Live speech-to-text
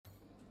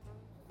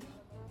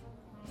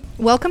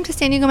Welcome to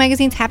San Diego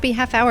Magazine's Happy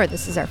Half Hour.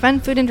 This is our fun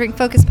food and drink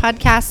focused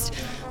podcast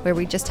where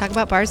we just talk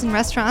about bars and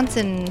restaurants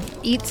and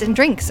eats and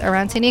drinks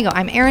around San Diego.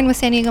 I'm Erin with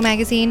San Diego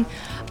Magazine.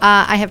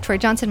 I have Troy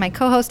Johnson, my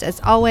co-host,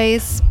 as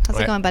always. How's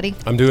it going, buddy?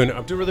 I'm doing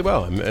really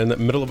well. I'm in the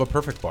middle of a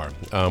Perfect Bar,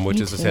 which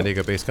is a San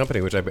Diego-based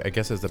company, which I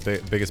guess is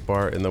the biggest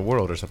bar in the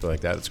world or something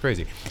like that. It's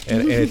crazy.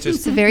 And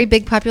it's a very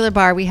big, popular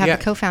bar. We have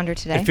the co-founder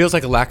today. It feels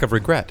like a lack of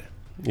regret.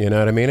 You know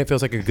what I mean? It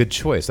feels like a good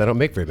choice. I don't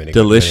make very many.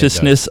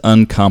 Deliciousness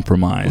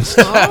uncompromised.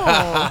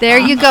 Oh. There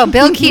you go.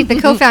 Bill Keith,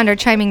 the co-founder,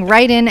 chiming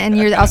right in, and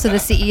you're also the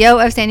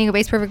CEO of San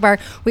Diego-based Perfect Bar.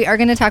 We are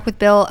going to talk with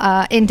Bill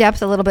in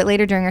depth a little bit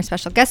later during our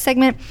special guest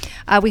segment.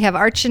 We have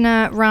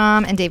Archana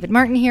Ram and David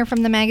Martin here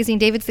from the magazine.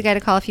 David's the guy to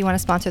call if you want to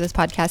sponsor this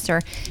podcast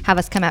or have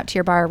us come out to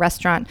your bar or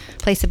restaurant,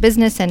 place of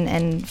business,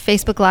 and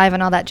Facebook Live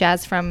and all that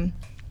jazz from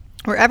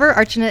wherever.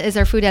 Archana is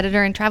our food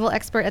editor and travel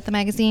expert at the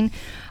magazine.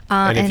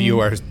 And if you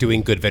are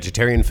doing good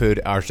vegetarian food,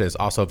 Archana is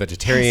also a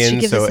vegetarian. Yes, she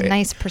gives us a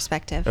nice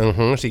perspective.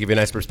 She gives you a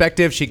nice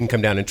perspective. She can come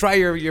down and try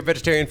your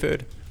vegetarian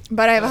food.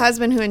 But I have a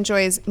husband who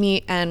enjoys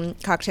meat and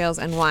cocktails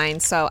and wine,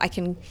 so I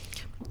can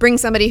bring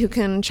somebody who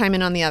can chime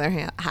in on the other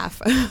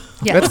half.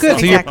 Yeah, that's good.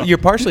 Exactly. So you're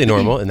partially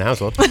normal in the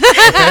household. Okay,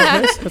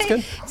 nice. That's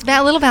good. It's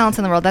a little balance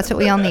in the world. That's what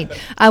we all need.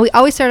 We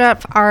always start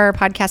off our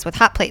podcast with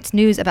hot plates,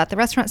 news about the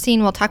restaurant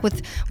scene. We'll talk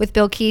with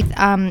Bill Keith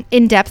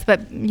in depth,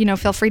 but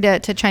feel free to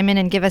chime in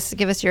and give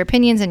us your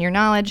opinions and your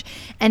knowledge.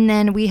 And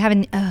then we have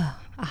a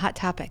hot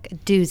topic, a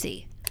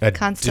doozy.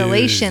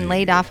 Constellation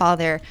laid off all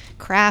their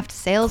craft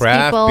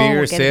salespeople. Craft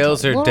beer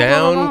sales are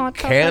down.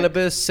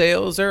 Cannabis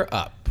sales are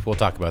up. We'll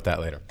talk about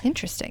that later.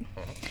 Interesting.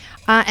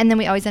 And then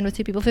we always end with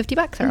Two People,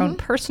 $50, our own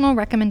personal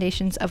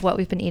recommendations of what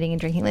we've been eating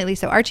and drinking lately.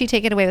 So Archie,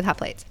 take it away with hot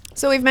plates.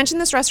 So we've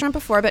mentioned this restaurant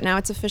before, but now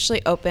it's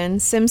officially open.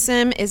 Sim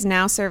Sim is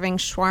now serving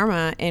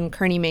shawarma in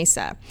Kearny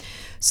Mesa.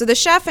 So the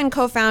chef and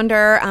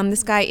co-founder,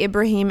 this guy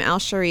Ibrahim Al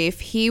Sharif,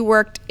 he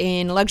worked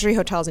in luxury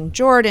hotels in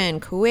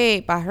Jordan,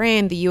 Kuwait,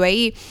 Bahrain, the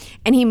UAE,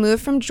 and he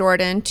moved from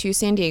Jordan to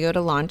San Diego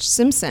to launch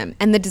Sim Sim.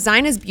 And the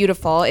design is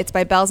beautiful. It's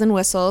by Bells and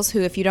Whistles,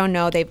 who, if you don't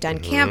know, they've done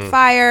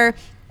Campfire.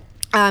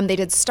 They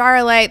did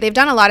Starlight. They've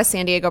done a lot of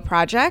San Diego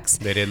projects.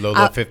 They did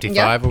Lola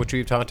 55, which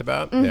we've talked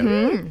about.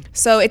 Mm-hmm. Yeah.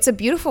 So it's a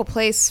beautiful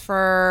place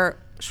for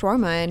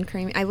shawarma and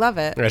creamy. I love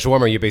it.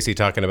 Shawarma, you're basically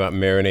talking about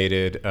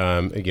marinated,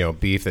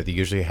 beef that they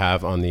usually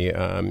have on the,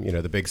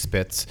 the big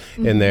spits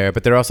in there.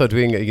 But they're also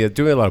doing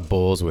a lot of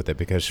bowls with it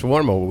because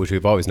shawarma, which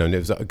we've always known,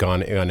 has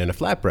gone in a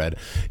flatbread.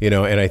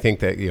 And I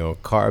think that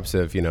carbs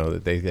have,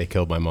 they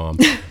killed my mom.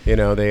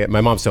 My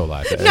mom's still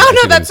alive. No,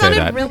 that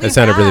sounded really bad. It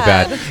sounded really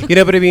bad.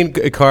 But I mean,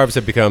 carbs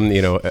have become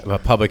a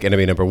public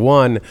enemy number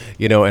one.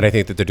 And I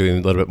think that they're doing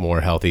a little bit more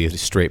healthy,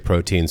 straight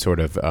protein sort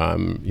of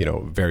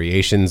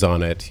variations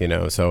on it.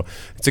 So.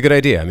 It's a good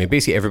idea. I mean,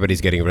 basically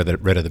everybody's getting rid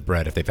of the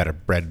bread if they've had a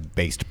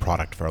bread-based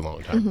product for a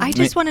long time. I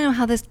just want to know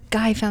how this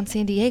guy found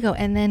San Diego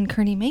and then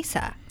Kearny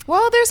Mesa.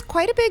 Well, there's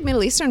quite a big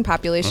Middle Eastern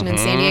population in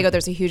San Diego.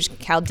 There's a huge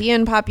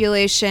Chaldean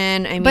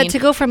population. But to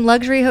go from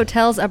luxury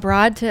hotels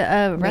abroad to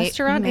a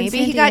restaurant in San Diego?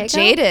 Maybe he got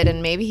jaded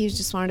and maybe he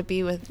just wanted to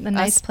be with a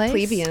nice place?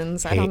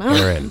 plebeians. Hey, I don't know.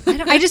 Erin.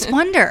 I just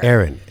wonder.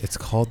 Erin, it's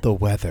called the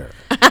weather.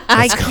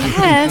 I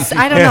guess.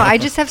 I don't know. I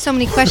just have so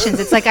many questions.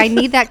 It's like I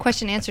need that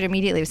question answered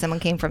immediately if someone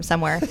came from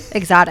somewhere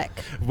exotic.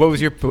 What was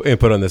your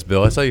input on this,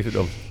 Bill? I saw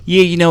you.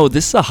 Yeah,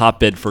 this is a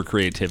hotbed for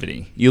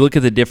creativity. You look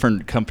at the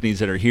different companies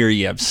that are here.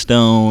 You have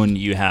Stone.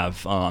 You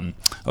have,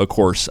 of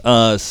course,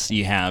 us.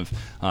 You have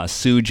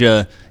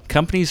Suja.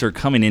 Companies are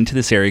coming into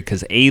this area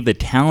because, A, the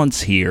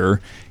talent's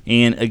here,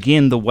 and,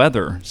 again, the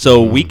weather.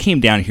 So we came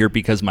down here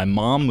because my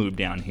mom moved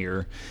down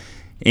here.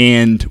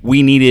 And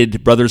we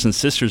needed brothers and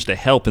sisters to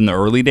help in the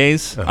early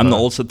days. I'm the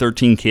oldest of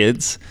 13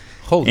 kids.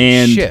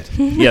 Holy shit.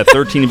 Yeah,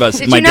 13 of us.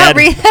 Did you not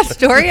read that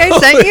story I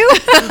sent you?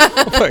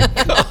 Oh,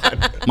 my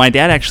God. My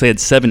dad actually had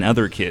 7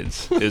 other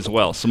kids as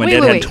well. So my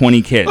dad had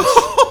 20 kids.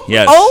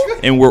 Yes. Oh,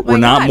 and we're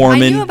not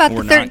Mormon. I knew about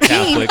we're the 13. Not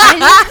Catholic.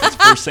 That's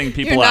the first thing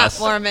people you're ask.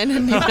 You're not Mormon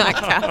and you're not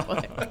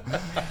Catholic.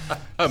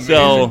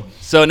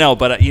 So no,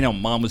 but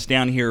mom was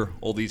down here,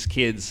 all these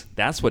kids.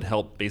 That's what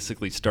helped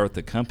basically start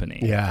the company.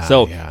 Yeah.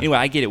 So anyway,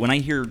 I get it. When I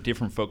hear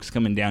different folks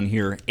coming down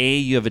here,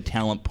 you have a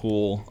talent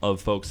pool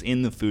of folks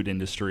in the food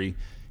industry.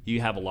 You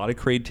have a lot of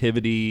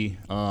creativity,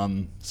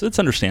 so it's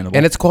understandable.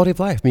 And it's quality of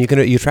life. I mean,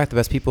 you attract the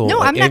best people. No,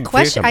 I'm not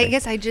questioning. I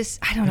guess I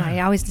don't know.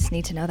 I always just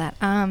need to know that.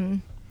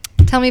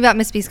 Tell me about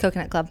Miss B's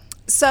Coconut Club.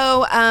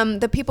 So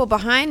the people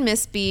behind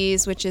Miss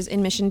B's, which is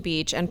in Mission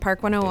Beach, and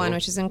Park 101,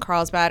 which is in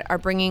Carlsbad, are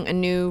bringing a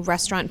new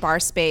restaurant bar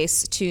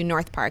space to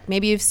North Park.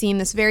 Maybe you've seen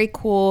this very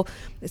cool,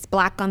 it's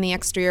black on the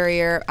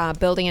exterior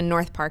building in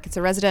North Park. It's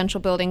a residential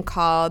building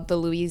called the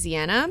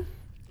Louisiana.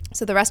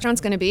 So the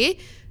restaurant's going to be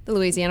the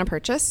Louisiana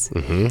Purchase.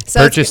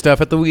 Purchase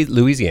stuff at the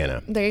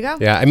Louisiana. There you go.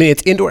 Yeah, I mean,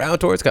 it's indoor,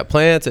 outdoor. It's got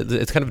plants.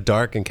 It's kind of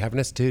dark and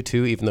cavernous too,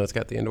 even though it's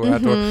got the indoor,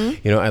 outdoor.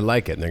 You know, I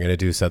like it. And they're going to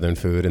do Southern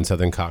food and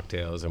Southern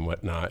cocktails and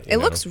whatnot. It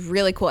looks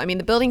really cool. I mean,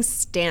 the building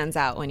stands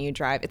out when you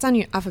drive. It's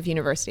off of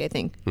University, I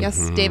think.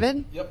 Yes,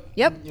 David?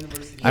 Yep.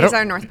 He's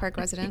our North Park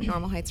resident,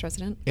 Normal Heights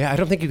resident. Yeah, I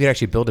don't think you could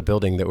actually build a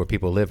building where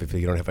people live if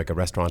you don't have like a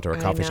restaurant or a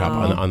coffee shop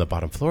on the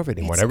bottom floor of it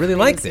anymore. And I really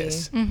like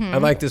this. I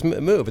like this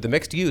move. But the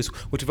mixed use,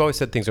 which we've always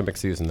said things are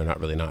mixed use and they're not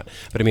really not.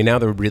 But I mean, now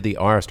there really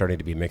are starting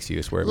to be mixed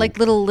use where like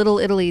little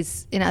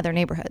Italies in other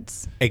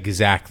neighborhoods.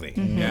 Exactly.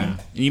 Yeah.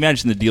 You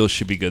imagine the deals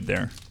should be good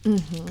there.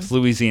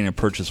 Louisiana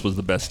Purchase was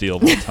the best deal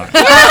of all time.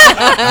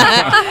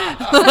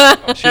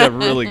 She had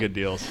really good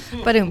deals.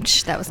 But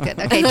that was good.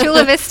 Okay,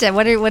 Chula Vista.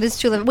 What is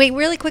Chula? Wait,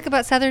 really quick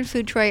about Southern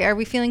food, Troy. Are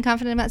we feeling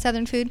confident about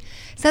Southern food?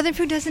 Southern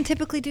food doesn't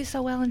typically do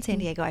so well in San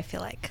Diego, I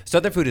feel like.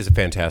 Southern food is a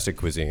fantastic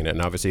cuisine,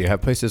 and obviously you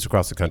have places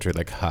across the country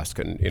like Husk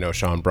and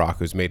Sean Brock,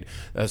 who's made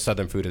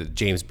Southern food at the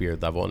James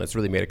Beard level, and it's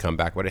really made a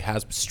comeback. But it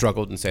has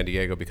struggled in San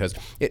Diego because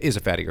it is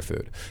a fattier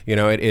food.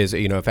 It is a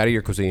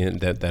fattier cuisine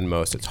than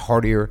most. It's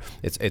heartier.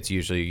 It's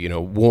usually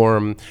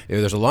warm.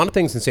 There's a lot of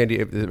things in San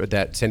Diego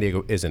that San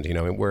Diego isn't.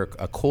 We're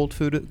a cold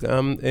food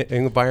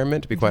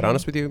environment. To be quite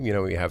honest with you,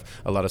 we have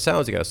a lot of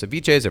salads. You got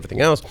ceviches,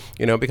 everything else.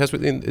 Because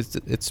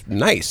it's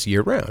nice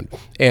year round.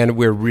 And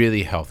we're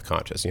really health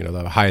conscious.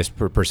 The highest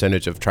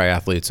percentage of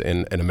triathletes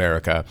in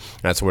America,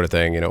 that sort of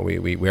thing.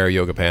 We wear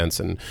yoga pants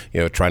and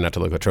try not to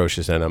look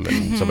atrocious in them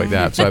and stuff like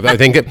that. So I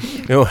think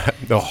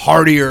the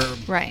heartier,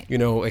 right?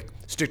 Like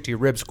stick to your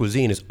ribs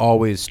cuisine has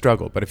always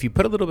struggled. But if you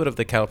put a little bit of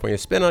the California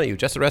spin on it, you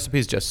adjust the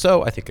recipes just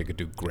so, I think it could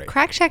do great.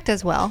 Crack Shack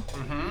does well.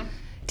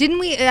 Didn't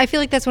we? I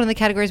feel like that's one of the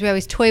categories we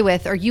always toy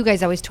with, or you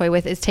guys always toy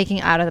with, is taking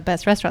out of the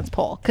best restaurants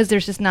poll because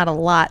there's just not a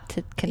lot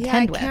to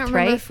contend with, I can't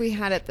right? remember if we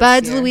had it this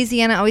Buds year.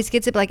 Louisiana always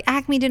gets it, but like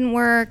Acme didn't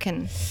work,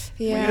 and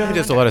who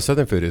does a lot of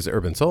Southern food is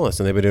Urban Solace,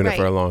 and they've been doing it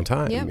for a long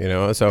time.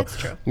 Yep. So that's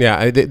true.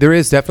 Yeah, there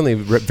is definitely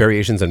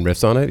variations and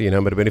riffs on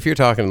it, but if you're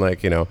talking like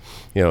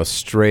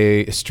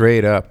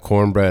straight up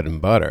cornbread and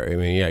butter, I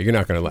mean, you're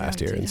not going to last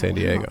here in San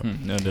Diego.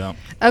 No doubt.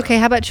 Okay,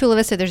 how about Chula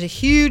Vista? There's a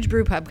huge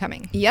brew pub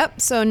coming. Yep.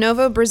 So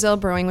Novo Brazil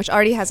Brewing, which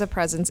already has a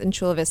presence in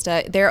Chula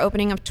Vista, they're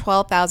opening a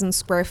 12,000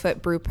 square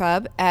foot brew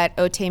pub at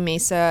Otay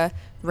Mesa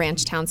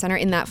Ranch Town Center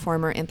in that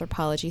former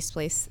anthropology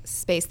space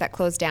that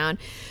closed down.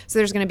 So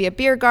there's going to be a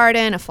beer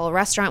garden, a full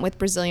restaurant with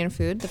Brazilian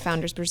food. The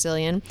founder's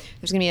Brazilian.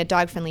 There's going to be a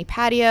dog-friendly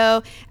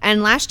patio.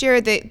 And last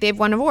year, they've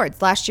won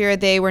awards. Last year,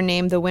 they were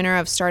named the winner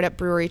of Startup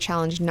Brewery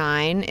Challenge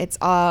 9. It's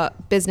a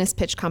business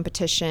pitch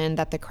competition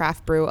that the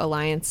Craft Brew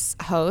Alliance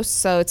hosts.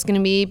 So it's going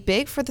to be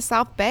big for the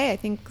South Bay. I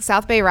think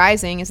South Bay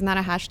Rising. Isn't that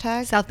a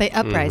hashtag? South Bay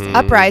Uprising.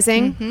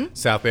 Uprising.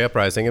 South Bay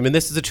Uprising. I mean,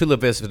 this is a Chula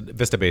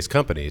Vista-based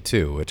company,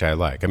 too, which I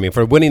like. I mean,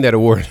 for winning that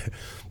award,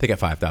 they got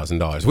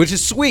 $5,000, which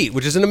is sweet,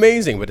 which is an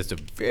amazing, but it's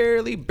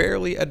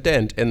barely a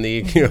dent in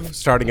the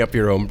starting up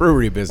your own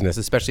brewery business,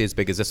 especially as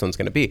big as this one's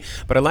going to be.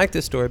 But I like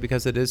this story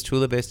because it is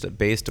Chula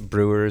Vista-based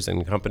brewers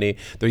and company.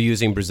 They're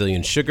using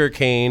Brazilian sugar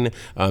cane.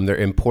 They're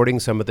importing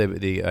some of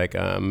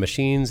the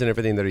machines and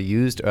everything that are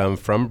used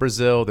from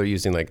Brazil. They're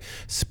using like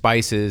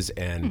spices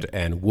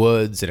and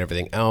woods and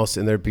everything else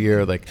in their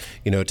beer,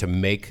 to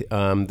make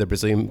the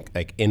Brazilian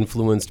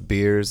influenced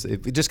beers.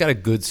 It just got a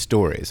good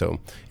story, so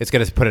it's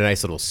going to put a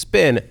nice little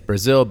spin.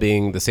 Brazil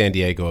being the San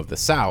Diego of the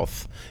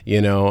South,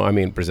 I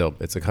mean, Brazil,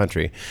 it's a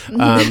country.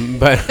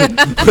 But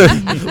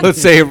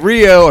let's say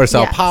Rio or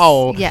Sao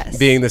Paulo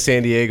being the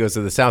San Diegos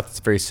of the South. It's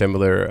a very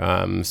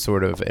similar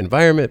sort of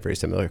environment, very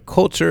similar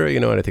culture,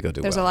 and I think it'll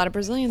do There's a lot of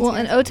Brazilians. Well,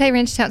 and Otay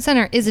Ranch Town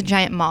Center is a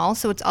giant mall,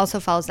 so it also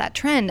follows that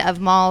trend of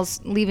malls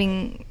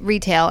leaving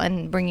retail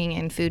and bringing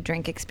in food,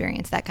 drink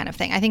experience, that kind of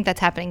thing. I think that's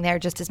happening there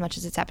just as much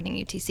as it's happening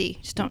in UTC.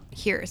 Just don't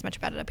hear as much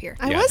about it up here.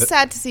 I was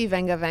sad to see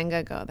Venga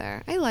Venga go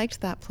there. I liked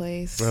that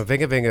place.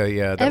 Venga Venga,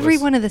 yeah. Every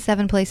one of the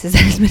 7 places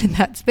that has been in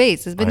that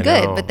space has been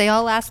good, but they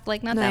all last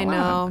not that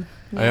long.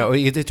 I know.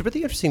 It's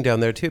really interesting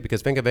down there, too,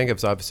 because Venga Venga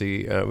is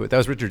obviously, that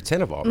was Richard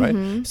Sandoval,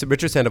 right? So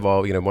Richard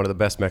Sandoval, one of the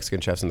best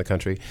Mexican chefs in the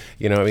country,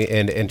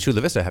 and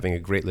Chula Vista having a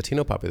great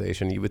Latino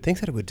population, you would think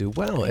that it would do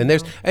well. And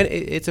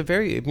it's a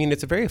very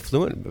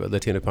affluent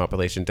Latino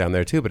population down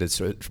there, too, but it's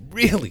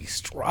really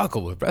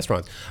struggled with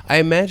restaurants. I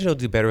imagine it'll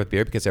do better with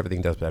beer because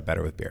everything does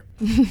better with beer.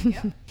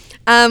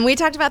 We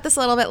talked about this a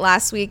little bit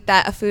last week,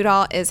 that a food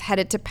hall is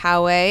headed to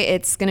Poway.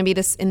 It's going to be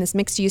in this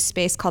mixed-use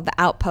space called the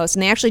Outpost,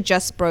 and they actually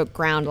just broke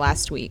ground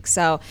last week.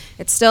 So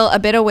it's still a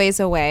bit of ways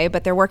away,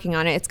 but they're working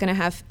on it. It's going to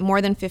have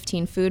more than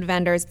 15 food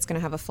vendors. It's going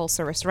to have a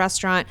full-service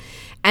restaurant.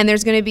 And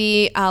there's going to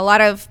be a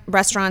lot of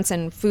restaurants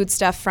and food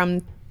stuff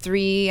from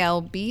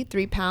 3LB,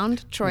 3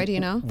 Pound. Troy, do you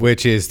know?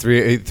 Which is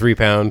 3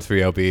 pound,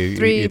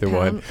 3LB, either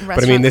one.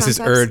 But I mean, this is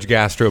Urge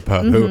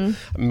Gastropub, who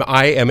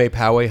I am a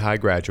Poway High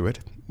graduate,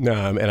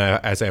 and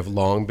as I have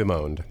long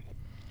bemoaned.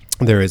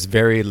 there is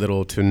very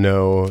little to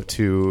no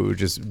to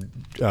just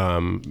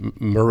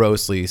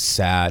morosely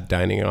sad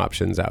dining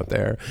options out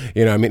there.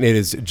 You know, I mean, it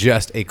is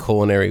just a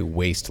culinary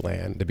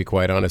wasteland, to be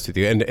quite honest with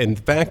you. And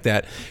the fact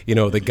that, you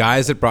know, the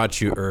guys that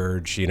brought you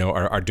Urge, you know,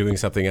 are doing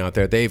something out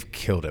there, they've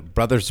killed it.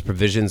 Brothers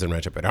Provisions and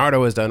Rancho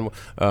Bernardo has done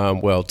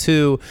well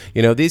too.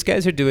 You know, these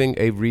guys are doing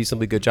a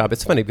reasonably good job.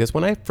 It's funny because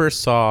when I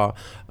first saw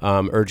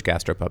Urge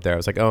Gastropub there, I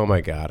was like, oh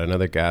my God,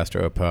 another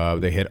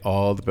gastropub. They hit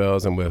all the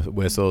bells and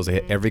whistles. They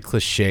hit every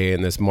cliche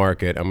in this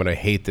market. I'm going to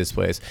hate this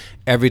place.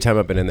 Every time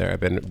I've been in there, I've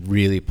been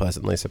really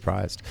pleasantly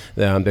surprised.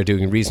 They're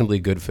doing reasonably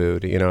good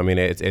food. You know, I mean,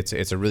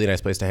 it's a really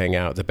nice place to hang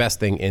out. The best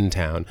thing in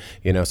town.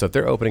 You know, so if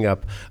they're opening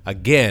up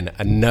again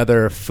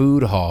another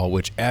food hall,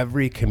 which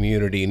every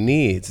community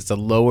needs, it's a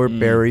lower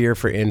barrier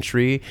for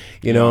entry.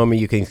 You know, I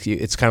mean,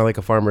 it's kind of like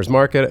a farmer's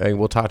market. I mean,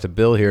 we'll talk to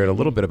Bill here in a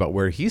little bit about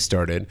where he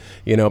started.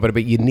 You know,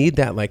 but you need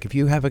that. Like, if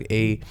you have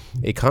a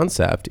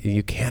concept,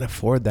 you can't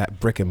afford that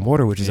brick and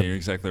mortar, which is you're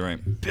exactly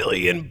right. $1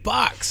 billion.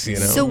 You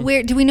know. So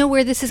where do we know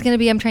where this is going to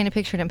be? I'm trying to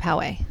picture it in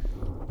Poway.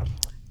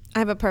 I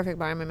have a perfect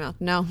bar in my mouth.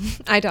 No,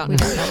 I don't. We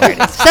don't know where it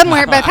is.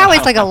 Somewhere, but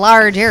Poway's like a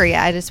large area.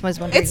 I just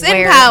was wondering It's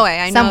where. in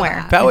Poway. I know somewhere.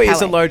 that. Poway in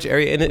is a large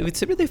area, and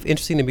it's really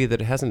interesting to me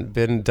that it hasn't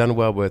been done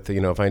well with, you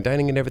know, fine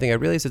dining and everything. I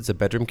realize it's a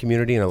bedroom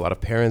community and a lot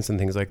of parents and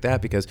things like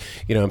that because,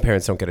 you know,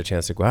 parents don't get a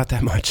chance to go out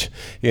that much.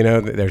 You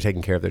know, they're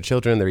taking care of their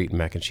children, they're eating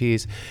mac and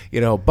cheese,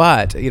 you know,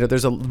 but, you know,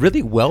 there's a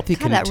really wealthy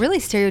God, that really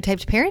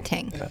stereotyped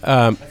parenting.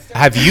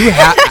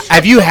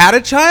 have you had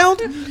a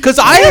child? Because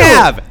I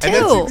have. And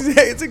Two.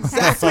 it's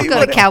exactly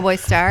Go to Cowboy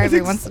Star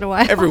every once in a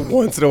while. Every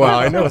once in a while.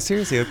 I know,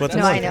 seriously. Once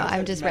No, a I month. know.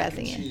 I'm just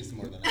razzing you.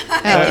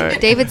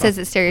 David says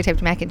it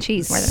stereotyped mac and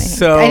cheese more than anything.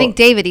 So- I think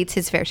David eats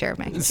his fair share of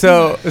mac and cheese.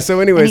 So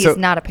anyway, And he's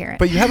not a parent.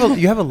 But you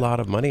have a lot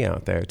of money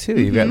out there too.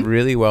 You've got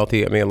really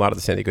wealthy. I mean, a lot of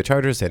the San Diego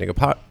Chargers, San Diego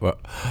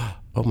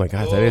oh my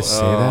God, did I just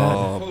say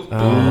that?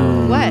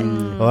 What?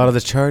 A lot of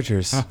the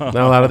Chargers, not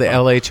a lot of the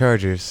LA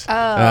Chargers.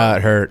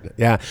 It hurt.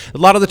 Yeah, a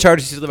lot of the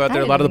Chargers live out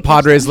there. A lot of the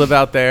Padres live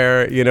out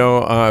there. You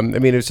know, I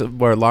mean, it's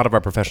where a lot of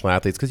our professional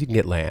athletes because you can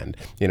get land.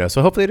 You know,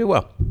 so hopefully they do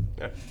well.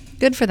 Yeah.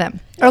 Good for them.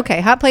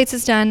 Okay, Hot Plates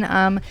is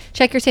done.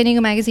 Check your San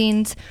Diego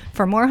magazines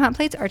for more Hot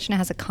Plates. Archana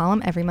has a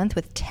column every month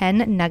with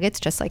 10 nuggets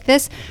just like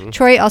this.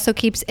 Troy also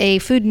keeps a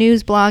food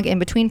news blog in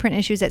between print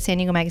issues at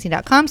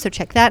sandiegomagazine.com, so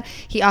check that.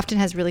 He often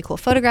has really cool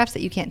photographs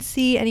that you can't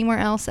see anywhere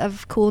else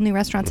of cool new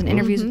restaurants and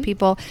interviews with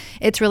people.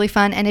 It's really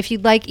fun. And if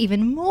you'd like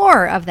even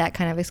more of that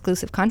kind of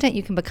exclusive content,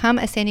 you can become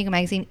a San Diego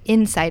Magazine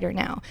Insider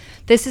now.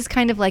 This is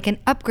kind of like an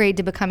upgrade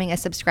to becoming a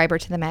subscriber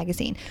to the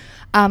magazine.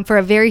 For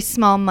a very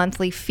small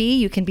monthly fee,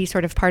 you can be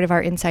sort of part of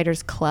our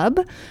Insiders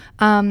Club.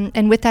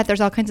 And with that, there's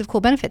all kinds of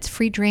cool benefits.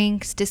 Free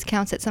drinks,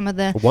 discounts at some of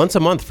the... Once a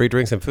month, free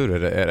drinks and food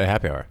at a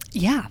happy hour.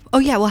 Yeah. Oh,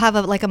 yeah. We'll have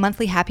a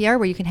monthly happy hour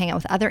where you can hang out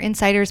with other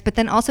insiders, but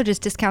then also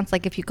just discounts.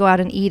 Like if you go out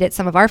and eat at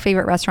some of our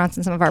favorite restaurants,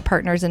 and some of our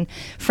partners and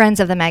friends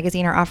of the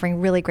magazine are offering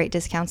really great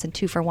discounts and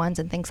 2-for-1s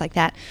and things like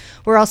that.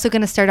 We're also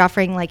going to start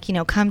offering, like, you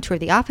know, come tour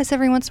the office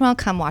every once in a while.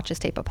 Come watch us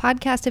tape a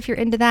podcast if you're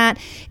into that.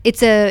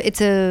 It's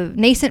a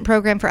nascent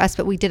program for us,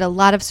 but we did a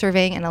lot of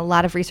surveying and a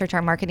lot of research.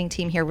 Our marketing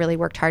team here really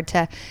worked hard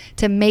to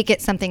make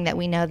it something that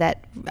we know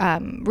that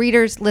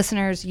readers,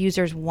 listeners,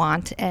 users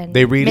want, and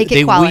They make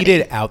it quality.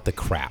 weeded out the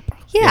crap.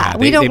 Yeah,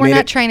 we're we're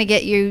not trying to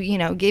get you, you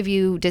know, give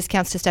you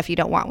discounts to stuff you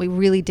don't want. We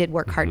really did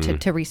work hard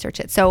to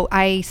research it. So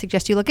I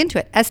suggest you look into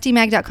it.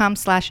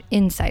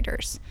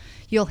 sdmag.com/insiders.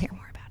 You'll hear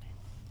more about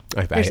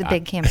it. There's a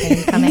big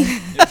campaign coming.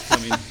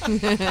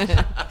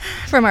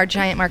 From our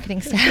giant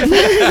marketing staff.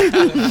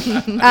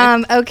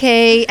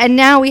 Okay, and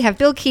now we have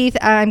Bill Keith.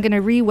 I'm going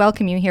to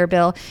re-welcome you here,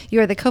 Bill.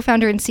 You are the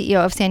co-founder and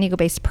CEO of San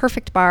Diego-based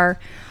Perfect Bar,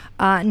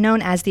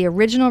 known as the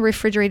original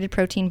refrigerated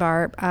protein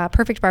bar.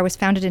 Perfect Bar was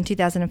founded in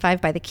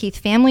 2005 by the Keith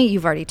family.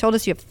 You've already told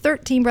us you have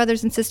 13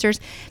 brothers and sisters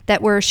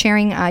that were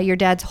sharing your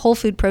dad's whole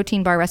food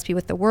protein bar recipe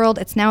with the world.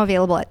 It's now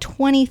available at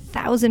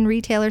 20,000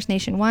 retailers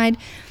nationwide.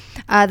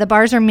 The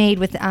bars are made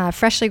with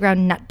freshly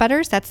ground nut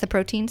butters. That's the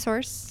protein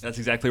source. That's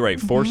exactly right.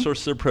 4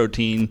 sources of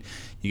protein.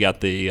 You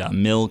got the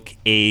milk,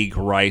 egg,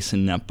 rice,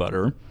 and nut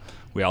butter.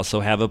 We also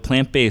have a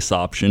plant-based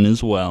option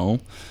as well.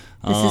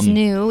 This is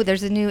new.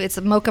 It's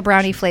a mocha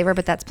brownie flavor,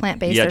 but that's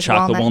plant-based. Yeah, There's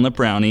chocolate walnut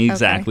brownie,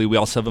 exactly. Okay. We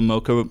also have a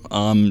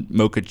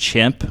mocha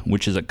chip,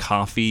 which is a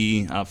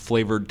coffee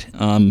flavored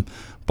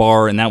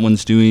bar, and that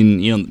one's doing,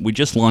 you know, we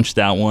just launched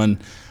that one.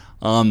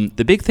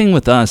 The big thing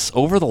with us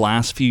over the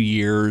last few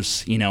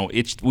years, you know,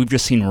 we've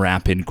just seen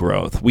rapid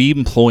growth. We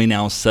employ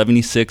now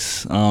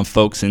 76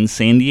 folks in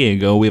San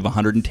Diego. We have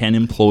 110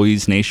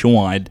 employees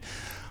nationwide.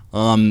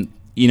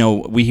 You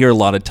know, we hear a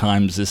lot of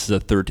times this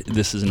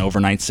is an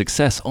overnight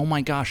success. Oh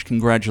my gosh,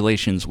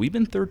 congratulations. We've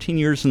been 13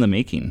 years in the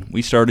making.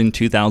 We started in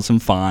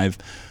 2005.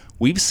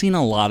 We've seen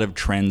a lot of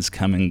trends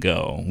come and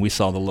go. We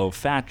saw the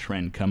low-fat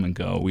trend come and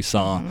go. We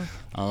saw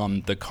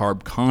the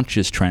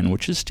carb-conscious trend,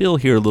 which is still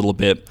here a little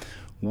bit.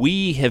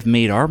 We have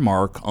made our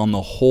mark on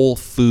the whole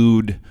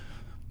food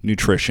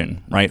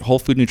nutrition, right? Whole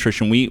food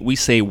nutrition. We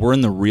say we're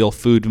in the real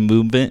food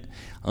movement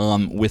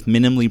with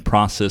minimally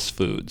processed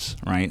foods,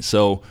 right?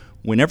 So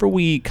whenever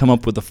we come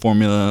up with a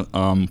formula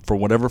for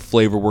whatever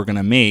flavor we're going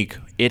to make,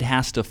 it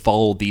has to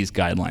follow these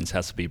guidelines. It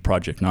has to be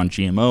Project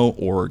Non-GMO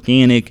or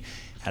organic.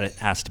 It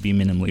has to be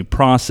minimally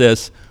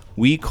processed.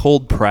 We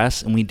cold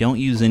press, and we don't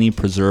use any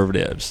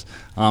preservatives.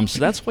 So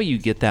that's why you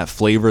get that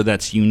flavor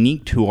that's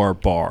unique to our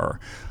bar.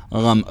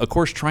 Of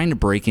course, trying to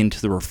break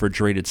into the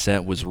refrigerated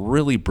set was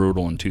really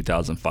brutal in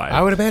 2005.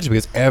 I would imagine,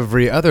 because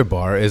every other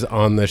bar is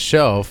on the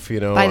shelf, By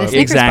the Snickers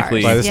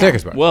exactly. bars. By the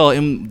Snickers bar. Well,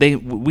 and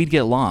we'd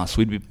get lost.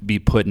 We'd be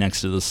put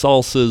next to the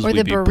salsas. Or we'd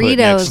the be put burritos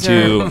next or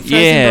to frozen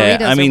yeah.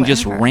 burritos I mean, or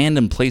just whatever.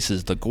 random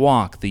places. The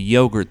guac, the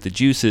yogurt, the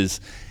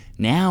juices.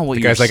 Now what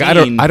The you're guy's like,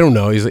 seeing, I don't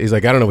know. He's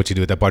like, I don't know what you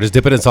do with that bar. Just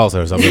dip it in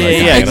salsa or something like that. yeah,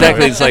 you know?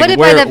 exactly. It's Put like it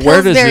by the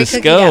where does Pillsbury this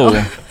cookie go?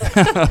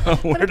 dough.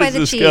 Where it by does the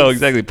this go? cheese.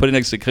 Exactly. Put it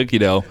next to cookie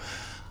dough.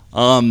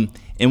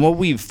 And what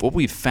we've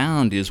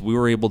found is we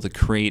were able to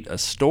create a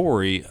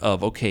story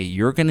of, okay,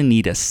 you're going to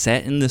need a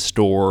set in the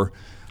store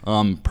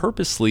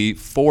purposely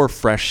for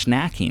fresh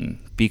snacking,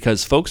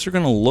 because folks are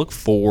going to look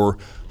for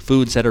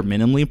foods that are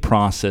minimally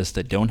processed,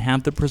 that don't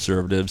have the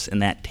preservatives,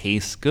 and that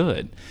taste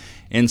good.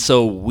 And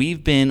so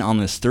we've been on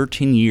this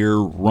 13-year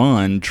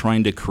run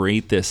trying to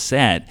create this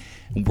set.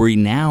 We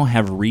now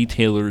have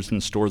retailers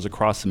and stores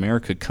across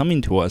America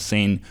coming to us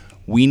saying,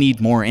 we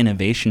need more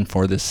innovation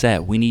for this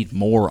set. We need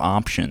more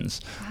options.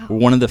 Wow. We're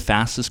one of the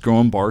fastest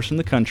growing bars in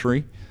the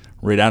country,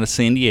 right out of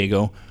San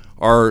Diego.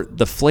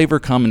 The flavor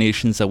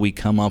combinations that we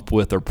come up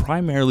with are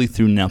primarily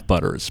through nut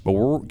butters, but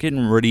we're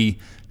getting ready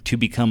to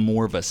become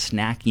more of a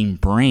snacking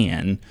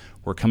brand.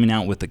 We're coming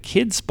out with a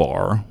kids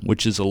bar,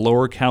 which is a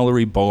lower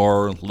calorie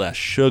bar, less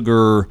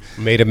sugar.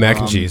 Made of mac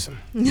and cheese.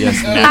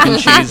 Yes, mac and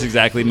cheese,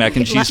 exactly, mac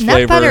and cheese Nut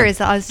flavor. butter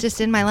is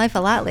just in my life a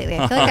lot lately.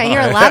 I feel like I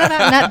hear a lot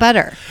about nut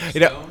butter. You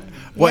know,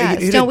 well, Yeah,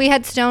 you Stone. did- We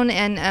had Stone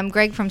and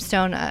Greg from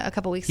Stone a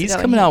couple weeks He's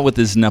ago. coming out with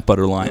his nut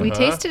butter line. We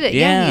tasted it.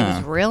 Yeah, he Yeah.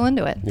 was real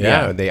into it.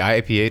 Yeah, the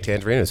IPA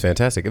tangerine is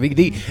fantastic. I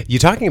mean, you're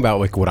talking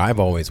about like what I've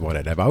always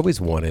wanted. I've always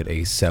wanted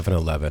a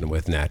 7-Eleven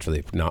with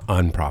naturally not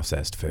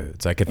unprocessed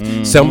foods. Like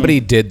if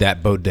somebody did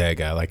that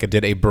bodega, like it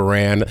did a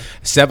brand,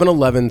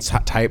 7-Eleven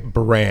type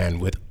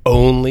brand with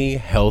only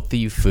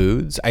healthy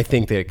foods, I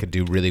think that it could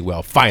do really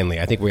well. Finally,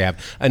 I think we have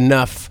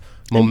enough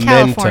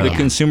momentum. California. The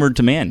consumer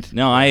demand.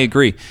 No, I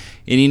agree.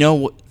 And you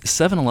know,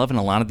 7-Eleven,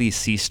 a lot of these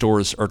C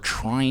stores are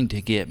trying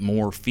to get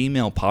more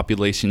female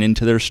population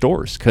into their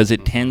stores because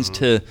it tends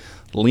to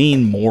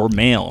lean more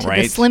male, To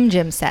right? the Slim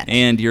Jim set.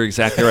 And you're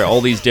exactly right.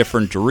 All these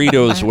different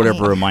Doritos,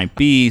 whatever it might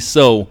be.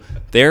 So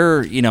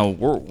they're,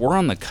 we're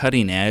on the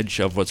cutting edge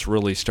of what's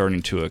really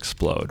starting to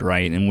explode,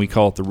 right? And we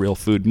call it the real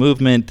food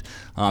movement,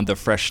 the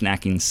fresh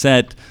snacking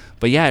set.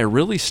 But yeah, it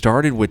really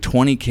started with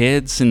 20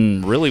 kids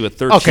and really with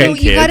 13 Okay. So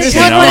kids. you got to you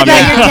tell know, everyone I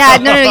about mean- your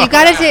dad. No, you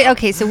got to say.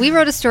 Okay, so we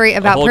wrote a story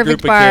about whole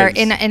Perfect group of Bar kids.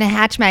 in a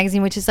Hatch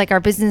magazine, which is like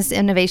our business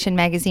innovation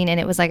magazine, and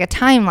it was like a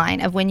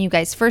timeline of when you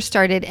guys first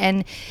started,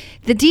 and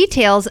the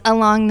details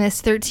along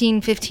this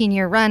 13,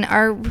 15-year run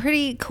are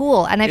pretty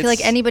cool. And I feel like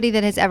It's- anybody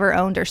that has ever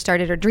owned or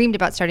started or dreamed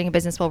about starting a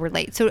business will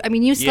relate. So I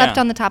mean, you slept Yeah.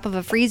 on the top of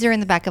a freezer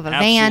in the back of a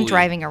van Absolutely.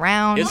 driving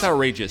around. It's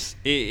outrageous.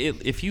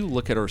 If you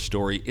look at our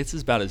story, it's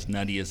about as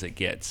nutty as it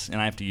gets.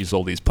 And I have to use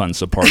all these puns,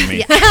 so pardon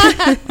me.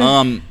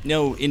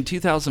 No, in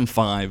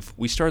 2005,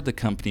 we started the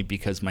company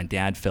because my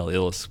dad fell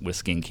ill with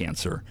skin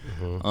cancer.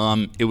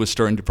 It was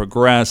starting to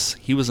progress.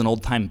 He was an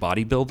old-time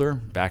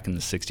bodybuilder back in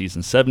the 60s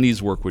and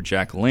 70s, worked with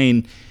Jack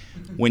LaLanne.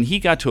 When he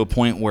got to a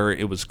point where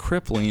it was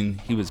crippling,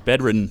 he was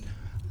bedridden,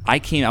 I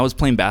was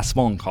playing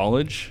basketball in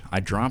college. I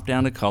dropped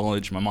down to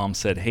college. My mom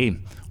said, hey,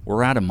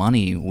 we're out of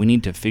money. We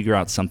need to figure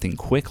out something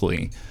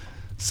quickly.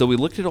 So we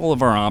looked at all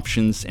of our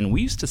options, and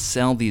we used to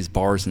sell these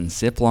bars in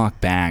Ziploc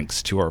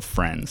bags to our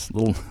friends,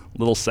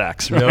 little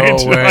sacks, right?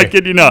 No way. I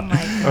kid you not.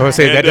 I would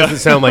say that doesn't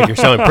sound like you're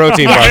selling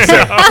protein bars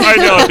there. I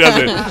know it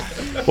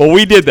doesn't. Well,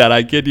 we did that.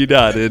 I kid you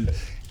not.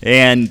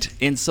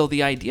 And so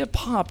the idea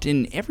popped,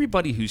 and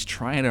everybody who's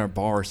trying our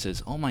bar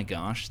says, "Oh my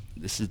gosh,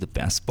 this is the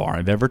best bar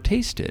I've ever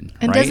tasted."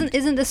 And right?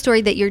 isn't the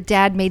story that your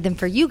dad made them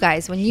for you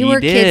guys when you He were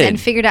kids did. and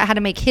figured out how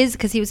to make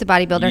because he was a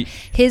bodybuilder,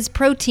 his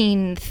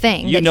protein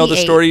thing? You that know he the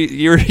ate. story.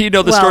 You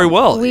know the story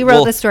well. We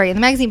wrote the story in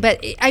the magazine,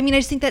 but I mean, I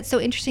just think that's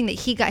so interesting that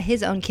he got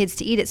his own kids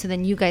to eat it, so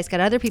then you guys got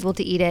other people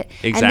to eat it,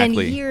 and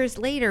Exactly. then years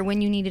later, when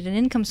you needed an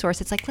income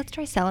source, it's like let's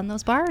try selling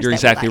those bars. You're that we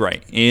exactly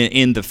like. right.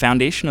 And the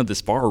foundation of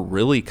this bar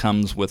really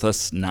comes with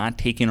us not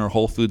taking our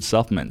whole food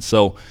supplements.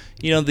 So,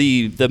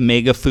 the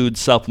Mega Food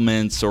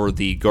supplements or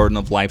the Garden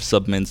of Life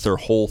supplements, their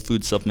whole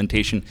food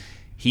supplementation.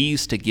 He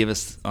used to give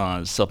us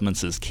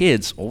supplements as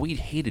kids. Well, we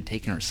hated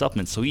taking our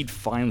supplements, so he'd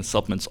find the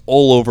supplements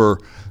all over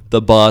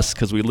the bus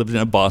because we lived in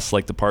a bus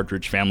like the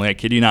Partridge Family. I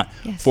kid you not.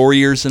 Yes. 4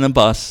 years in a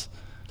bus.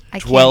 I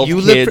can't- 12 You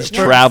lived kids for-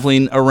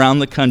 traveling around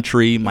the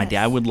country. My Yes.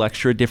 dad would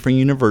lecture at different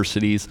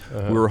universities.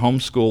 We were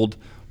homeschooled.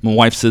 My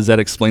wife says that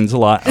explains a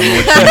lot. I don't know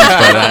what she means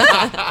by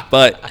that.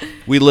 But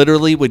we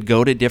literally would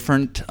go to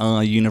different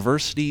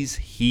universities.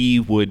 He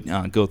would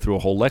go through a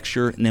whole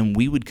lecture, and then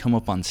we would come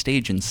up on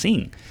stage and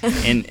sing.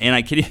 and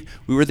I kid you,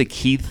 we were the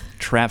Keith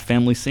Trapp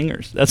family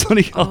singers. That's what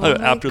he called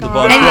it after the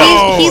bar.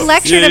 And he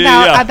lectured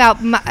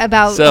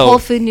about So- whole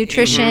food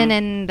nutrition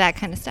and that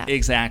kind of stuff.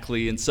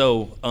 Exactly. And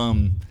so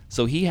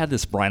so he had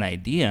this bright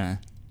idea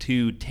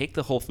to take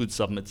the whole food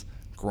supplements,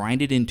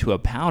 grind it into a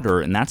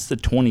powder, and that's the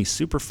 20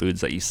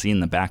 superfoods that you see in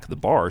the back of the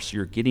bar. So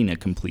you're getting a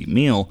complete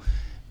meal.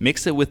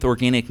 Mix it with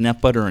organic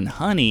nut butter and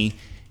honey,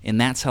 and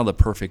that's how the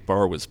perfect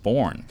bar was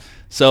born.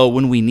 So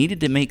when we needed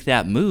to make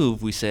that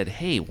move, we said,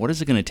 hey, what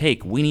is it going to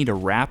take? We need a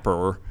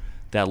wrapper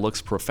that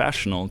looks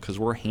professional because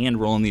we're hand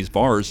rolling these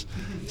bars.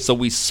 So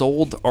we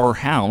sold our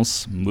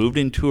house, moved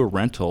into a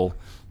rental,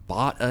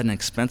 bought an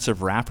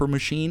expensive wrapper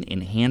machine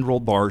and hand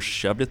rolled bars,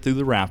 shoved it through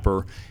the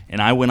wrapper, and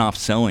I went off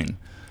selling.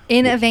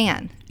 In a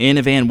van. In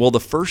a van. Well, the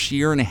first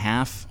year and a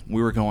half,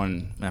 we were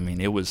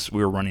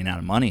we were running out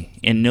of money,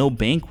 and no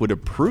bank would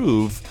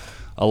approve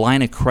a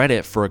line of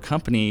credit for a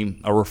company,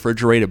 a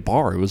refrigerated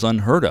bar. It was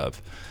unheard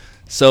of.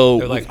 So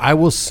They're like, I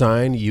will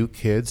sign you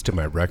kids to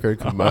my record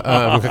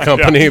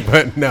company,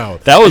 but no.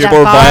 that was That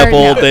more bar,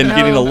 viable no, than no.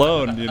 getting a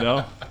loan, you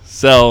know?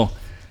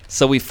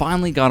 So we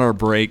finally got our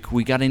break.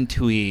 We got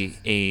into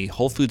a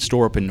Whole Food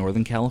store up in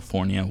Northern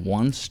California,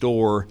 one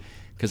store,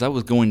 because I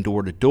was going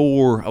door to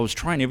door. I was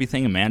trying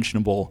everything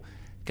imaginable.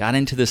 Got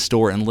into this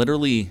store and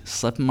literally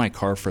slept in my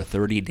car for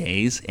 30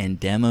 days and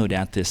demoed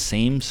at this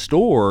same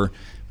store,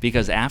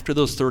 because after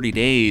those 30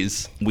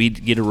 days,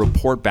 we'd get a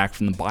report back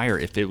from the buyer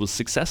if it was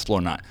successful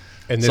or not.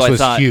 And this So I was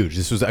thought, huge.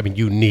 This was,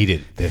 you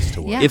needed this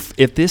to work. Yeah.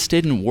 if this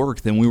didn't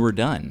work, then we were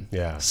done.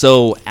 Yeah.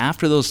 So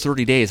after those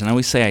 30 days, and I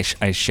always say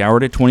I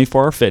showered at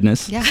 24 Hour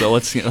Fitness. Yeah. So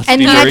let's And be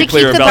he had very to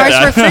clear keep the about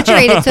bars that.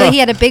 refrigerated, so he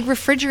had a big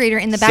refrigerator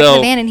in the back of So-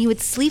 the van, and he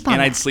would sleep on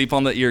And it. I'd sleep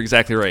on that. You're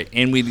exactly right.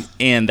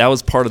 And that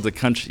was part of the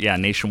country,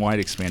 nationwide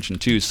expansion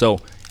too. So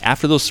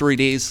after those 3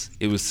 days,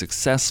 it was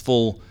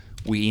successful.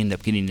 We ended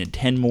up getting into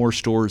 10 more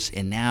stores,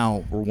 and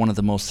now we're one of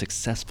the most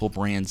successful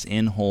brands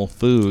in Whole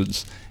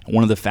Foods,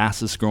 one of the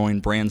fastest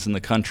growing brands in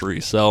the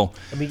country. So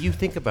I mean, you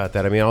think about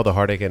that. I mean, all the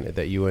heartache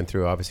that you went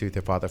through, obviously, with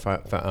your father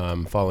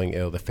falling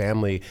ill, the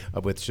family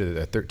of which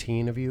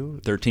 13 of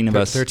you? 13 of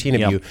us. 13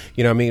 of Yep. you.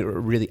 You know, I mean,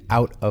 really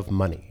out of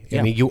money. I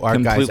Yeah. mean, you are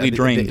Completely guys.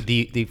 drained.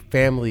 The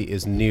family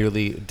is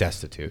nearly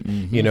destitute.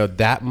 Mm-hmm. You know,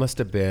 that must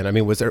have been. I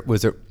mean, was there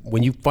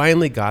when you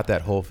finally got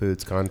that Whole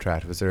Foods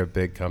contract? Was there a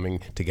big coming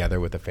together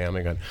with the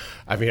family?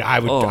 I mean, I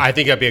would. Oh. I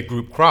think that'd be a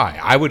group cry.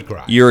 I would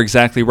cry. You're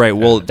exactly right.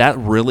 Well, that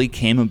really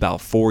came about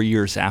 4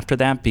 years after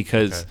that,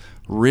 because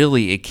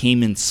really it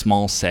came in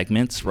small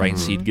segments, right?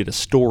 So you'd get a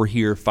store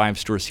here, 5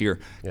 stores here,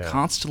 Yeah.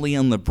 constantly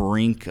on the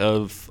brink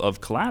of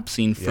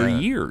collapsing for Yeah.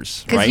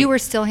 years, Because right? you were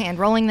still hand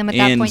rolling them at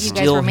that and point. You guys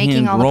still were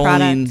making all the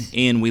hand-rolling, product.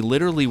 and we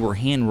literally were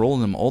hand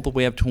rolling them all the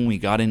way up to when we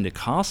got into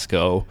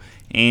Costco.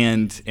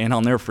 And I'll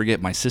never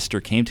forget, my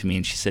sister came to me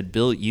and she said,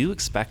 Bill, you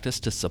expect us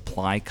to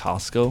supply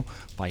Costco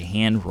by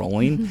hand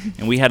rolling?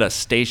 And we had a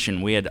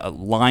station, we had a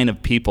line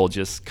of people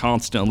just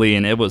constantly,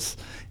 and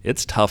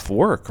it's tough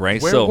work,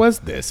 right? Where was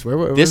this?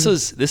 Where This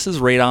is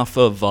right off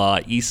of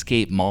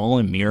Eastgate Mall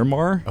in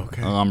Miramar.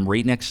 Okay.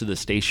 Right next to the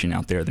station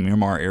out there, the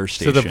Miramar Air So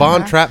Station. the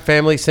Von Trapp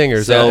family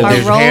singers So- Are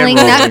they're rolling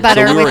hand nut rolling.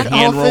 butter So we were with Whole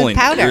hand Food rolling.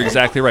 powder. You're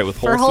exactly right, with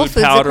for Whole Whole Food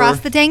Foods powder.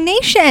 across the dang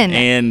nation.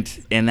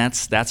 And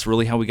that's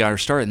really how we got our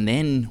start. And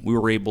then we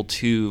were able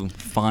to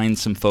find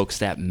some folks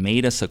that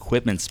made us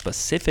equipment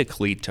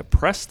specifically to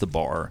press the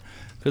bar.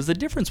 Because the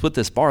difference with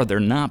this bar, they're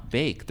not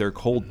baked, they're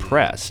cold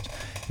pressed.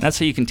 And that's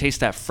how you can taste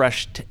that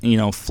fresh,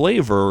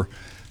 flavor.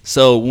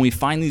 So when we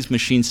find these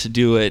machines to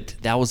do it,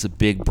 that was a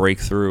big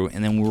breakthrough.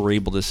 And then we were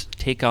able to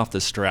take off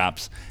the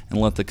straps and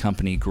let the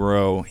company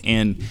grow.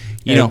 And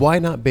you know, why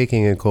not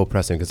baking and cold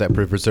pressing? Because that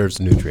preserves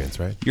nutrients,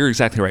 right? you're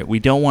exactly right. We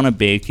don't want to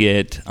bake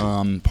it.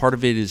 Part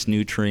of it is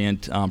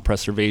nutrient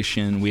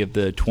preservation. We have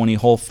the 20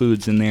 whole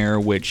foods in there,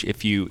 which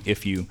if you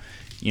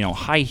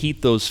high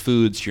heat those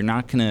foods, you're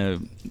not going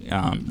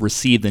to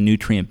receive the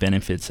nutrient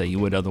benefits that you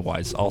would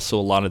otherwise. Also,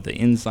 a lot of the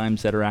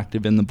enzymes that are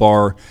active in the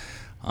bar.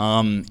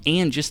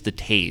 And just the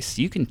taste.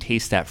 You can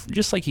taste that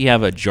just like you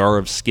have a jar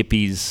of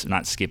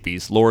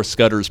Laura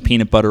Scudder's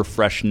peanut butter,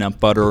 fresh nut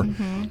butter.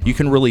 Mm-hmm. You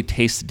can really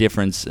taste the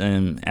difference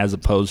as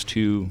opposed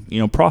to,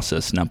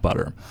 processed nut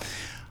butter.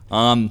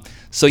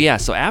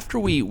 So after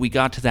we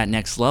got to that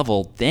next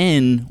level,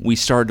 then we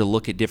started to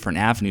look at different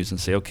avenues and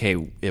say, okay,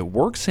 it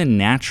works in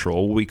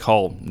natural, what we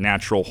call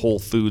natural Whole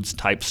Foods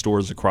type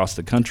stores across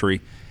the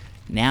country.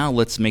 Now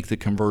let's make the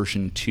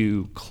conversion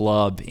to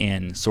club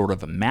and sort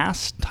of a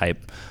mass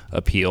type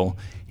appeal.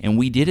 And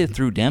we did it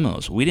through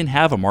demos. We didn't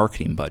have a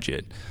marketing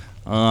budget.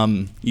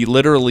 You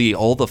literally,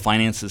 all the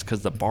finances,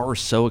 because the bar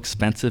is so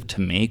expensive to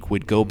make,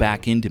 would go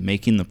back into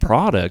making the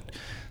product.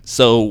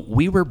 So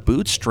we were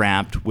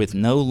bootstrapped with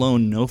no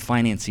loan, no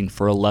financing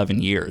for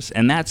 11 years.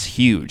 And that's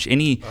huge.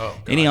 Any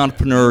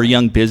entrepreneur or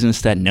young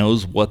business that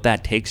knows what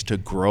that takes to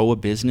grow a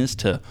business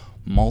to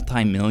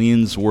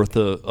multi-millions worth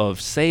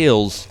of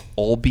sales,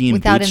 all being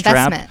Without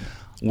bootstrapped. investment.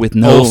 with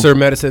no ulcer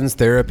medicines,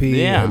 therapy.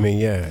 Yeah. I mean,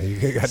 yeah.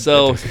 You got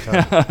So, it takes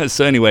some time.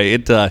 so anyway,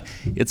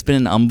 it's been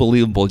an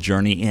unbelievable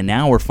journey, and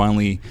now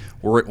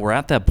we're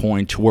at that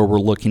point to where we're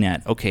looking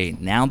at, okay,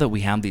 now that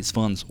we have these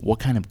funds, what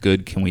kind of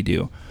good can we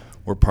do?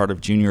 We're part of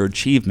Junior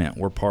Achievement.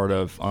 We're part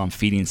of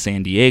Feeding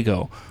San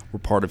Diego. We're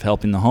part of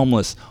helping the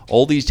homeless.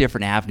 All these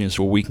different avenues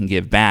where we can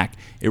give back.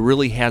 It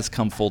really has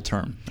come full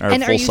term, or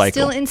And full are you cycle.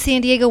 still in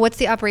San Diego? What's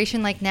the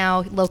operation like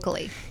now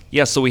locally?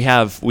 Yeah, so we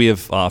have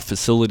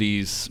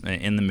facilities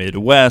in the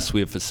Midwest, we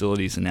have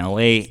facilities in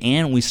LA,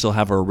 and we still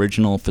have our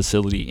original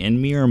facility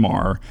in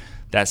Miramar.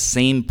 That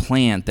same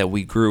plant that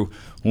we grew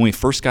when we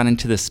first got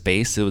into this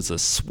space, it was a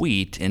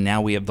suite, and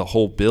now we have the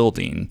whole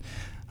building.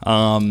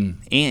 And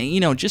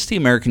just the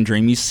American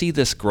dream. You see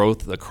this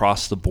growth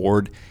across the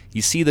board.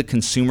 You see the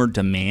consumer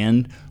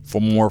demand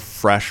for more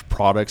fresh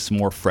products,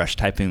 more fresh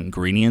type of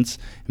ingredients,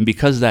 and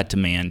because of that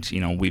demand,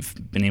 we've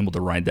been able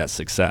to ride that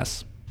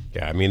success.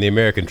 Yeah, I mean, the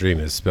American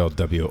dream is spelled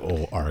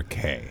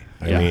W-O-R-K.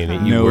 I Yeah,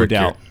 mean, you no worked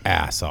doubt. your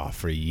ass off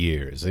for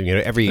years. And,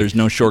 There's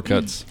no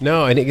shortcuts.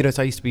 No, and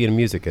so I used to be in the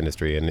music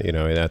industry, and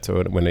and that's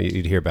when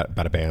you'd hear about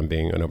a band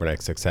being an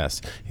overnight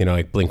success.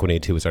 Like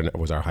Blink-182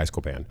 was our high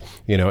school band.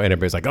 And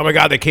everybody's like, "Oh my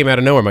God, they came out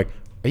of nowhere." I'm like,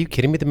 "Are you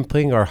kidding me? They've been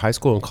playing our high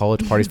school and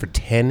college parties for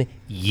 10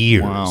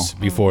 years Wow.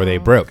 before they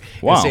broke."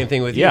 Wow. And same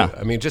thing with Yeah. you.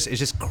 I mean, it's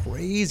just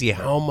crazy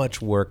how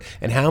much work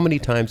and how many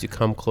times you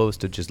come close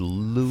to just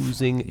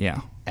losing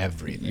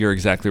everything. You're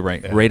exactly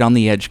right. Yeah. Right on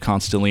the edge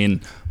constantly.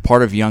 And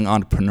part of young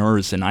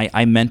entrepreneurs, and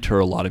I mentor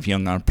a lot of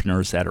young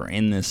entrepreneurs that are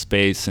in this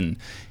space, and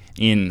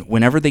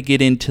whenever they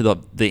get into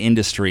the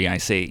industry, I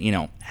say,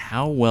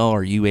 how well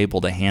are you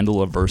able to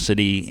handle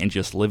adversity and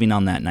just living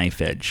on that knife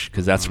edge?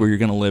 Because that's where you're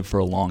going to live for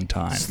a long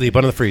time. Sleep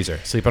on the freezer.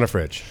 Sleep on a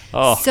fridge.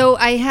 Oh. So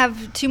I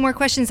have two more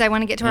questions. I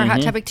want to get to our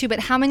hot topic too, but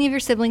how many of your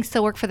siblings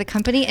still work for the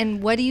company,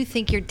 and what do you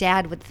think your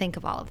dad would think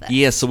of all of this?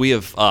 Yeah, so we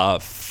have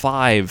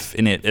 5,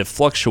 and it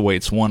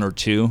fluctuates 1 or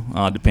 2,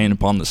 depending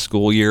upon the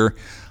school year.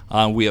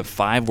 We have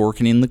 5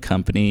 working in the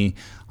company.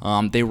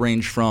 They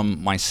range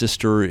from, my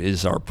sister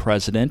is our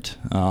president,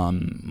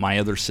 my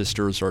other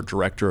sister is our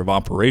director of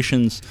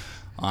operations,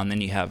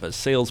 then you have a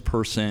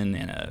salesperson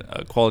and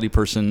a quality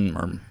person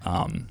or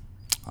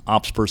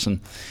ops person.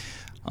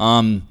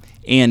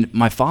 And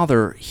my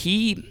father,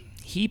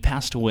 he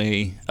passed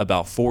away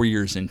about 4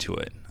 years into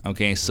it.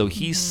 Okay, so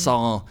he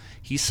saw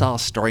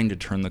starting to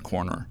turn the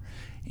corner.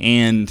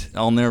 And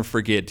I'll never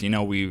forget,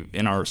 we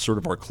in our sort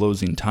of our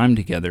closing time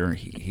together,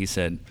 he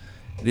said,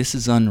 "This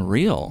is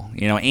unreal,"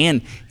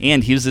 and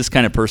he was this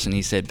kind of person.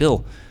 He said,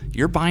 "Bill,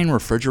 you're buying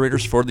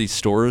refrigerators for these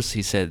stores."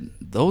 He said,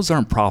 "Those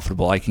aren't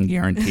profitable, I can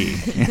guarantee."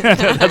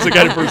 That's the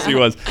kind of person he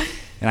was.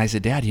 And I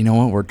said, "Dad, you know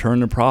what? We're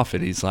turning a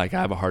profit." He's like,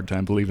 "I have a hard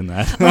time believing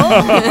that."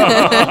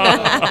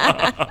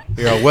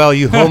 Well,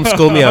 you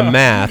homeschooled me on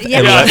math, Yeah.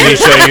 and let me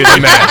show you the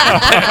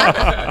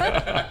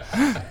math.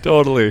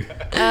 Totally.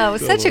 Oh,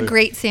 such a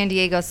great San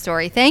Diego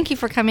story. Thank you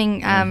for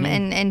coming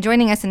and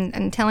joining us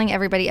and telling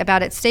everybody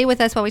about it. Stay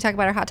with us while we talk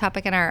about our hot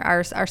topic and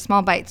our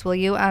small bites, will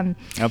you?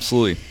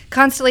 Absolutely.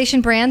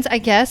 Constellation Brands, I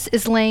guess,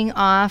 is laying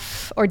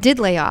off, or did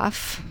lay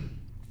off,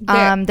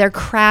 their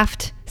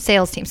craft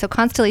sales team. So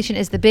Constellation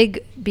is the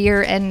big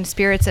beer and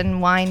spirits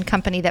and wine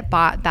company that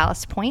bought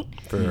Ballast Point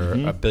For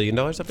 $1 billion,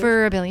 I think?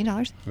 for $1 billion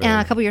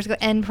a couple years ago,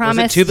 and Was it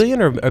promised $2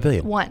 billion or $1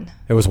 billion? one.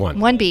 It was one.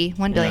 $1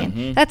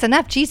 billion. That's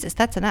enough. Jesus,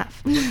 that's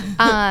enough.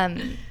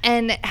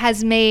 And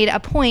has made a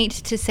point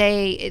to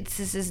say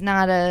this is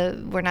not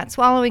we're not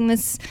swallowing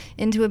this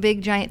into a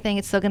big giant thing.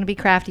 It's still going to be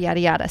craft, yada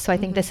yada. So I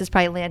think this is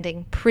probably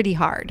landing pretty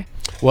hard.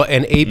 Well,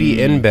 and AB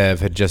InBev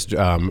had just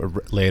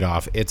laid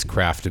off its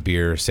craft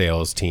beer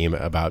sales team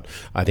about,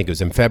 I think it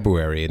was in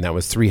February, and that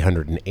was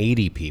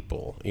 380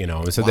 people.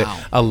 So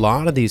that a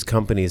lot of these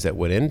companies that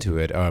went into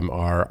it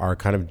are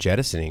kind of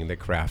jettisoning the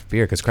craft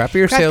beer, because craft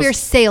beer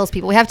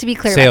salespeople. We have to be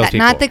clear about that. Salespeople.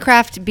 Not the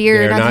craft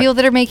beer, not the people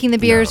that are making the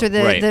beers No.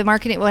 or the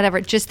marketing,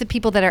 whatever. Just the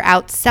people that are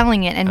out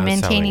selling it and Out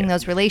selling maintaining it.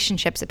 those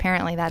relationships.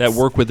 Apparently, that's That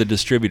work with the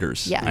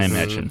distributors, Yes. I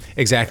imagine.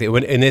 Exactly.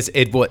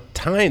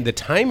 The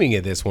timing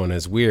of this one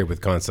is weird with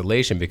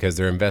Constellation, because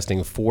they're investing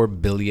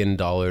 $4 billion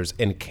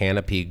in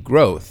Canopy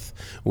Growth,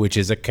 which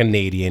is a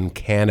Canadian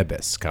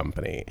cannabis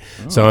company.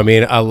 So, I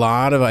mean,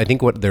 I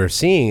think what they're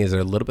seeing is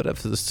a little bit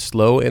of the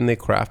slow in the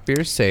craft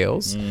beer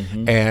sales,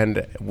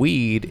 and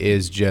weed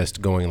is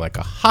just going like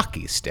a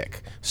hockey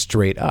stick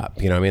straight up.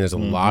 There's a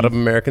lot of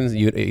Americans,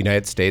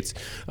 United States,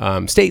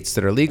 states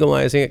that are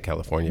legalizing it,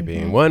 California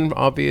being one,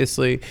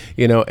 obviously,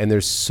 and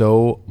there's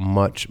so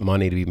much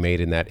money to be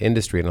made in that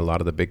industry, and a lot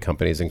of the big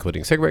companies,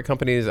 including cigarette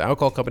companies,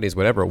 alcohol companies,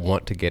 whatever,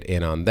 want to get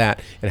in on that.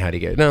 And how do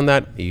you get in on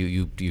that?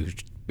 You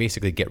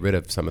basically get rid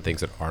of some of the things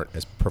that aren't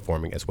as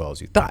performing as well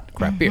as you thought.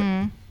 Craft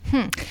beer.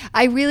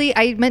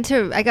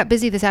 I got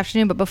busy this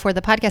afternoon, but before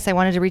the podcast, I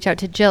wanted to reach out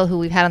to Jill, who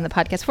we've had on the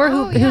podcast before,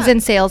 who's in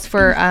sales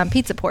for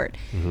Pizza Port.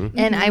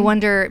 And I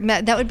wonder,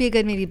 that would be a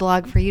good maybe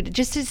blog for you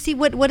to see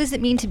what does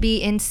it mean to be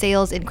in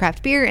sales in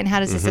craft beer, and how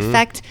does this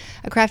affect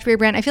a craft beer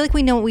brand? I feel like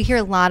we hear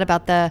a lot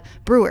about the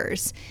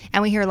brewers,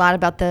 and we hear a lot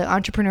about the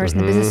entrepreneurs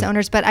and the business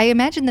owners, but I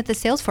imagine that the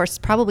sales force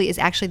probably is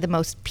actually the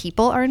most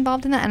people are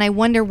involved in that, and I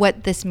wonder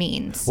what this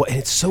means. Well, and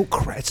it's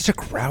it's such a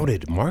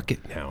crowded market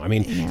now. I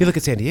mean, if you look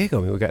at San Diego,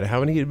 I mean, we got how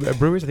many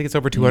breweries? I think it's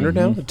over 200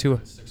 now.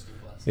 260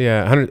 plus.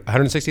 Yeah,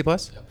 160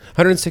 plus.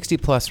 160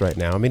 plus right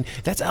now. I mean,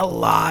 that's a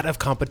lot of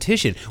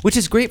competition, which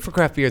is great for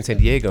craft beer in San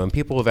Diego. And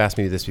people have asked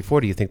me this before: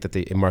 do you think that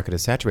the market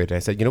is saturated? I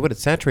said, you know what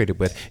it's saturated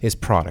with is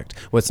product.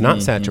 What's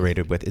not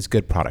saturated with is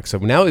good product. So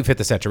now we've hit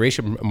the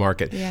saturation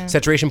market,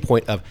 saturation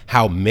point of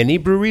how many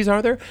breweries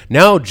are there.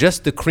 Now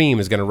just the cream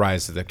is going to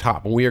rise to the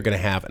top, and we are going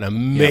to have an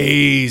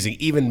amazing,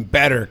 even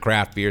better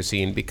craft beer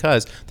scene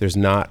because there's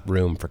not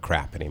room for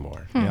crap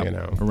anymore. You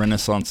know, a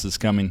renaissance is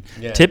coming.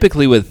 Yeah.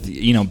 Typically, with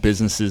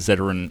businesses that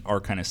are in our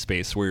kind of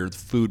space, where the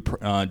food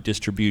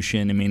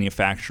distribution and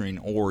manufacturing,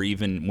 or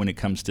even when it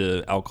comes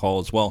to alcohol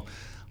as well,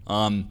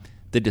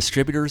 the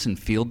distributors and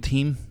field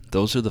team,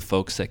 those are the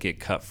folks that get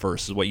cut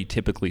first, is what you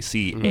typically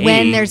see.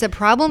 When there's a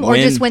problem, or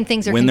just when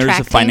things are contracting? When there's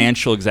a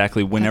financial,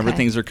 whenever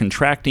things are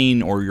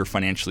contracting or you're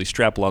financially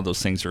strapped, a lot of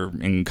those things are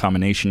in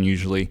combination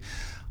usually.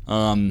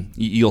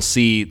 You'll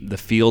see the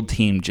field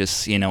team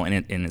just,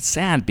 and it's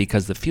sad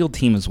because the field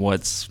team is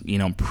what's,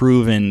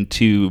 proven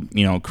to,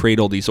 create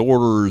all these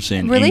orders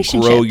and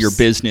grow your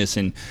business.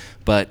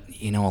 But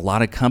a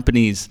lot of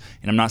companies,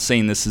 and I'm not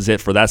saying this is it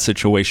for that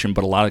situation,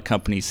 but a lot of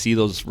companies see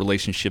those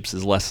relationships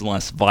as less and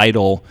less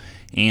vital,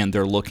 and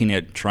they're looking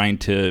at trying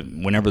to,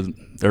 whenever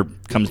there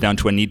comes down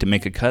to a need to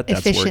make a cut,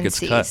 that's where it gets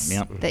cut.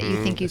 That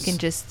you think you can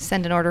just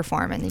send an order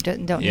form, and you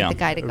don't need the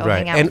guy to go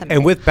hang out with them.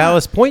 And with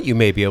Ballast Point, you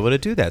may be able to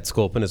do that.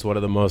 Sculpin is one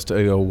of the most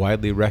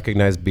widely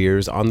recognized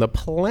beers on the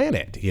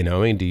planet. I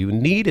mean, do you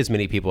need as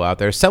many people out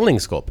there selling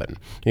Sculpin?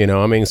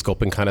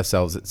 Sculpin kind of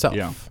sells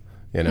itself.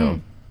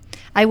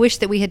 I wish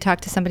that we had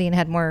talked to somebody and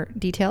had more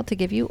detail to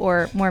give you,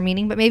 or more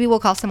meaning, but maybe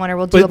we'll call someone, or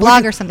we'll do a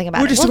blog or something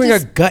about it. We're just doing our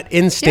gut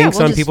instincts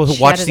on people who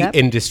watch the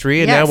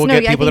industry, and now we'll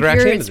get people that are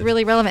actually it's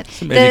really relevant.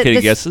 Some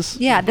educated guesses.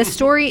 Yeah, the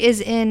story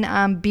is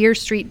in Beer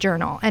Street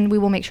Journal, and we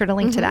will make sure to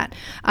link to that.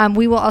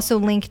 We will also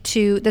link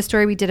to the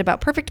story we did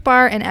about Perfect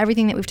Bar and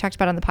everything that we've talked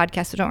about on the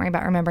podcast, so don't worry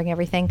about remembering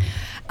everything.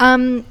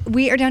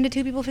 We are down to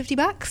 $2 people,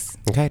 $50.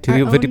 Okay, $2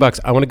 people, $50.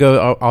 I want to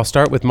go, I'll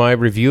start with my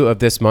review of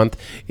this month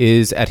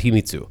is at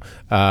Himitsu.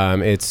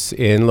 It's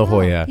in La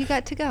Jolla. You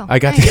got to go. I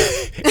got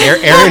to.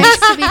 Aaron,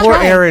 poor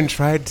Aaron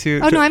tried to.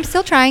 Oh, no, I'm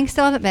still trying.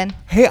 Still haven't been.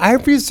 Hey, I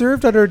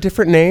reserved under a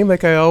different name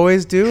like I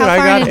always do. How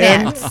far in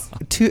advance?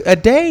 2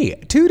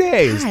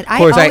 days. God, of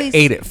course, I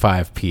ate at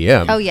 5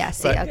 p.m. Oh,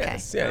 yes. Okay.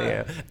 Yes,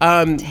 yeah.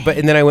 But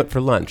and then I went for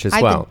lunch as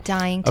well. I've been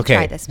dying to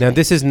try this. Now,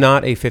 this is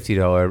not a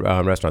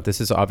 $50 restaurant. This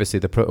is obviously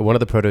one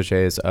of the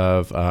proteges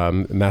of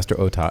Master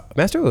Ota.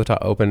 Master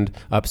Ota opened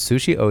up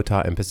Sushi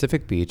Ota in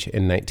Pacific Beach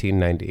in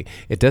 1990.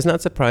 It does not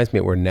surprise me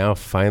that we're now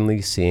finally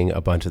seeing a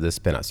bunch of the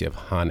spin-offs. You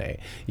have Hane.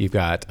 You've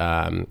got,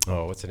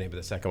 what's the name of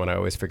the second one? I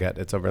always forget.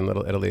 It's over in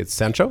Little Italy. It's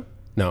Sancho?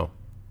 No.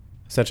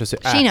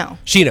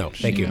 Shino,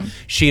 thank you.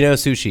 Shino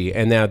Sushi.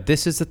 And now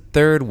this is the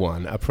third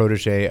one, a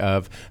protege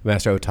of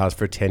Master Ota's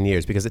for 10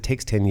 years, because it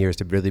takes 10 years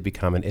to really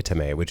become an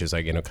itame, which is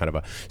like, kind of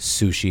a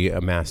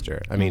sushi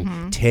master. I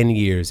mean, 10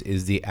 years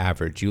is the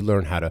average. You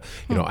learn how to,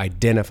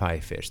 identify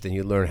fish, then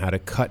you learn how to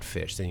cut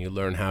fish, then you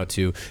learn how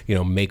to,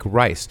 make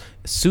rice.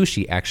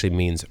 Sushi actually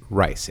means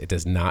rice. It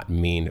does not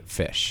mean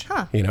fish.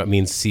 It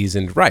means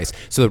seasoned rice.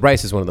 So the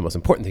rice is one of the most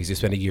important things. You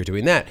spend a year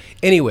doing that.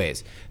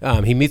 Anyways,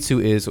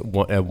 Himitsu is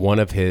one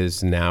of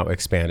his now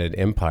expanded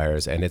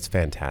empires, and it's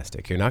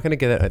fantastic. You're not going to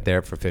get it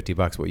there for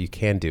 $50. What you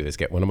can do is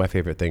get one of my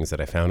favorite things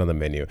that I found on the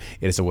menu.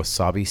 It is a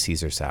wasabi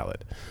Caesar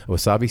salad. A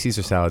wasabi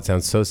Caesar salad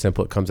sounds so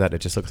simple. It comes out,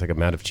 it just looks like a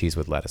mound of cheese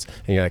with lettuce.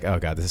 And you're like, oh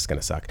God, this is going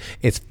to suck.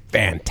 It's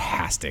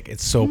fantastic.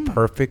 It's so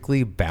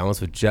perfectly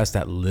balanced with just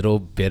that little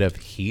bit of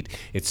heat.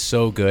 It's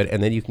so good.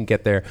 And then you can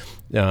get there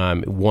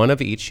one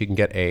of each. You can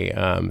get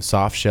a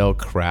soft shell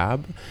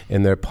crab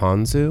in their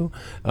ponzu.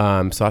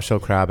 Soft shell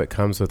crab, it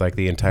comes with like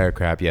the entire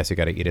crab. Yes, you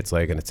got to eat its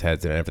leg and its heads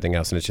and everything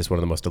else, and it's just one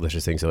of the most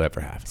delicious things you'll ever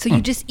have. So you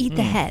just eat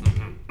the head,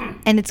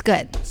 and it's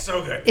good.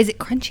 So good. Is it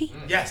crunchy?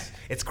 Yes,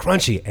 it's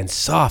crunchy and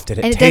soft, and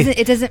it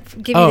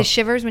doesn't give you the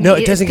shivers when you eat it?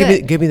 No, it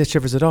doesn't give me the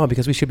shivers at all,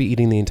 because we should be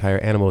eating the entire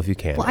animal if you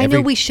can. Well, I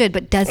know we should,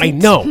 but does it? I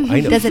know.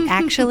 Does it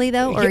actually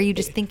though, or are you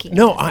just thinking?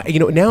 No,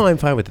 now I'm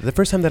fine with it. The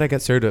first time that I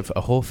got served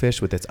a whole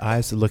fish with its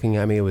eyes looking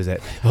at me, it was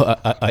at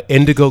a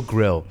Indigo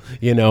Grill,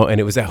 and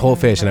it was that whole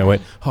fish, and I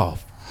went, oh.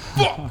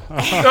 fuck.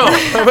 No.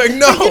 I'm like,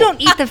 no. You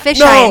don't eat the fisheye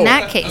No. in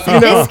that case.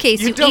 In this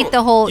case, you don't. eat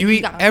the whole. You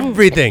eat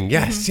everything.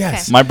 Yes,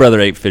 yes. My brother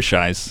ate fish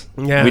eyes.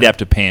 Yeah. We'd have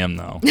to pay him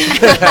though.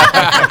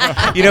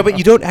 But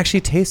you don't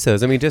actually taste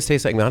those. I mean, it just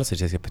tastes like, honestly, it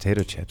tastes like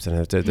potato chips, and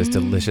it's this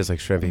delicious, like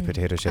shrimpy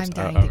potato chips.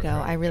 I'm dying to go.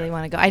 I really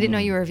want to go. I didn't know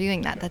you were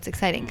reviewing that. That's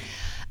exciting.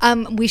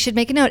 We should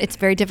make a note. It's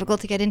very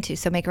difficult to get into,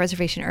 so make a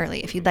reservation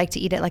early if you'd like to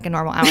eat it like a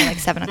normal hour, like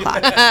 7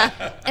 o'clock.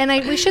 And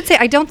we should say,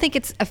 I don't think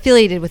it's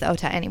affiliated with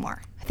Ota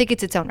anymore. I think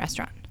it's its own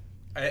restaurant.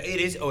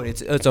 It is. Oh,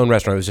 it's its own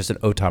restaurant. It was just an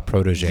OTA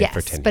protege Yes,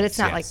 for 10 years. but it's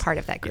not like part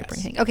of that group or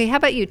anything. Okay, how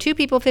about you? 2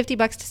 people,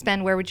 $50 to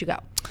spend. Where would you go?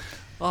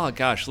 Oh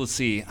gosh, let's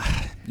see.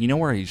 You know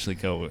where I usually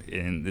go,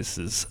 and this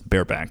is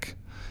Bareback.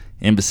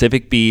 In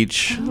Pacific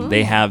Beach,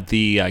 they have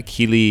the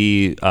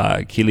Kiliwango,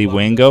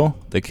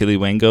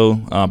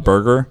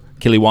 burger.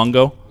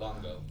 Kiliwango?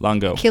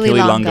 Longo.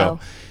 Kililongo.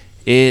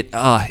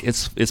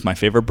 It's my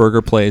favorite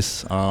burger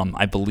place.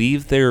 I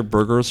believe their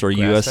burgers are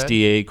Grass-fed?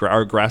 USDA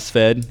are grass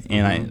fed,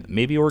 and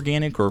maybe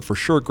organic or for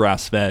sure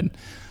grass fed.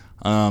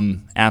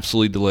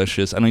 Absolutely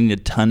delicious. I don't need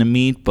a ton of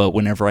meat, but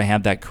whenever I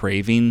have that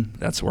craving,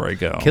 that's where I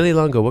go.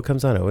 Kililongo, what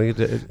comes on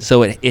it?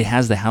 So it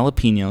has the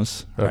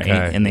jalapenos, right?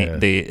 Okay, And yeah.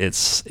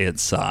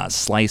 it's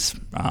sliced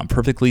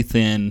perfectly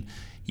thin.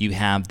 You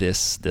have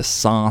this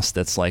sauce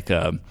that's like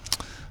a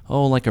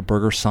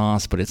burger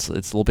sauce, but it's a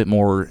little bit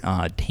more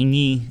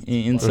tangy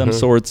in some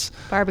sorts.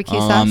 Barbecue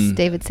sauce,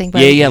 David Singh.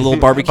 Yeah, a little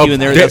barbecue in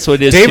there. That's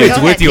what it is. David's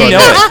too. with you Go on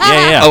ahead,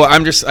 that. Yeah.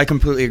 Oh, I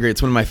completely agree.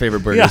 It's one of my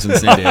favorite burgers Yeah. in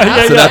San Diego. Yeah,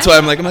 So yeah. that's why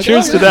I'm like,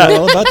 Cheers oh, to that. I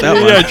know all about that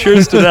one. Yeah,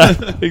 cheers to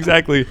that.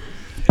 Exactly.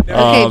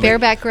 Okay,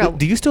 Bareback Grill.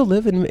 Do you still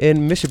live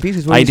in Mission Beach?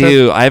 Is where I you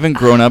do. I haven't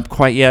grown up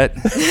quite yet,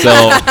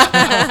 so.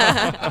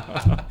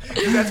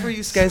 That's where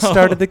you guys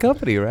started the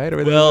company, right?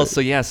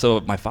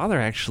 So my father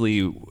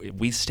actually,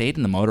 we stayed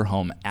in the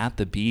motorhome at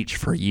the beach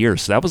for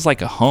years. So that was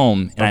like a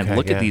home, and I'd Okay,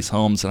 look yeah. at these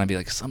homes, and I'd be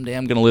like, someday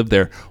I'm going to live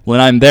there. When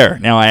I'm there,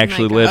 now I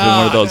actually live in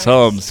one of those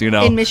homes,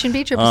 In Mission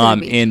Beach or Pacific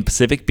Beach? In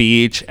Pacific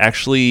Beach,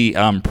 actually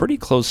pretty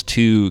close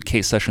to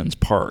Kate Sessions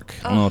Park.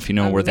 I don't know if you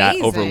know where that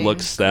amazing.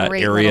 overlooks that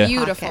Great area. little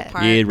Beautiful pocket.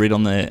 park. Yeah, right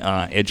on the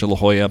edge of La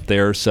Jolla up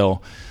there.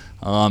 So,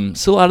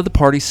 still out of the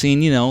party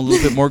scene, a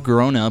little bit more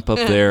grown up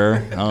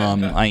there.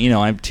 I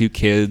have 2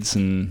 kids,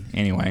 and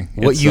anyway.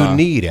 What it's, you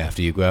need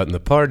after you go out in the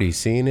party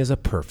scene is a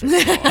perfect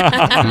spot.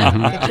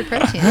 Get your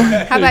protein.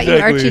 How about you,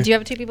 Archie? Do you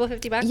have 2 people,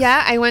 $50?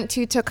 Yeah, I went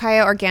to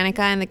Tokayo Organica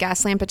and the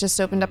Gas Lamp. It just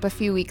opened up a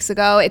few weeks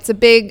ago. It's a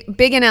big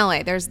in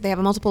LA. They have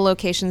multiple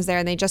locations there,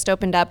 and they just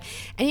opened up.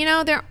 And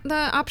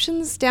the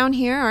options down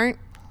here aren't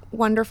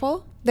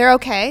wonderful. They're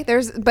okay.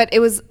 But it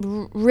was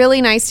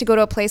really nice to go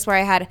to a place where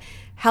I had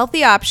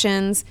healthy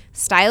options,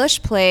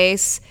 stylish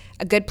place,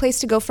 a good place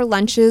to go for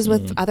lunches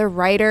with other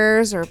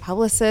writers or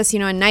publicists,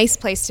 a nice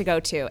place to go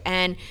to.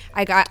 And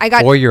I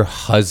got Or your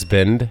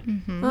husband.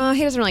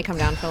 he doesn't really come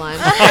down for lunch.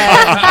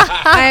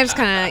 I just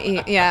kind of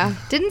eat, yeah.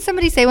 Didn't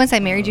somebody say once I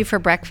married you for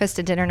breakfast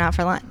and dinner, not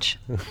for lunch?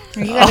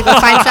 Or you got to go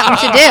find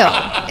something to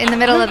do in the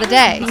middle of the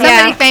day.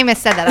 Somebody famous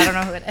said that. I don't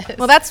know who it is.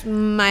 Well, that's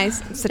my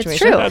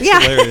situation. true. That's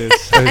Yeah.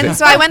 hilarious. And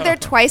so I went there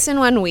twice in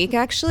 1 week,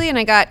 actually, and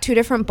I got 2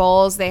 different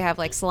bowls. They have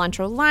like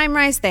cilantro lime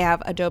rice. They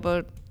have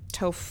adobo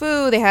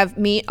tofu. They have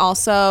meat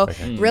also.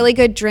 Really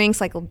good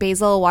drinks like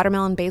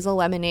watermelon basil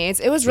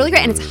lemonades. It was really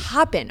great. And it's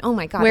hoppin'. Oh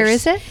my God. Where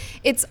is it?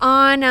 It's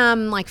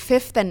on like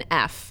 5th and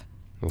F.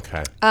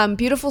 Okay.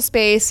 Beautiful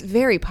space,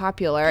 very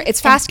popular.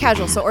 It's fast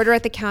casual, so order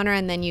at the counter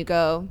and then you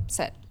go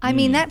sit. I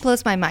mean, that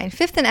blows my mind.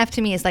 5th and F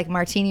to me is like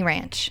Martini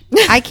Ranch.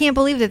 I can't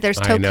believe that there's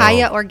I know.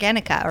 Tokaya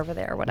Organica over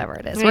there or whatever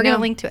it is. We're going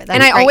to link to it. That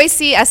And is I great. always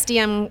see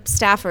SDM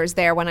staffers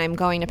there when I'm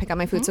going to pick up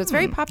my food, so it's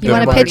very popular. You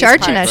want to in pitch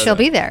Marty's Archana? Park. She'll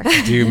be there.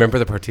 Do you remember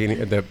the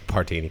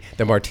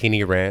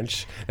Martini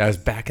Ranch? That was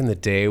back in the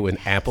day when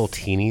apple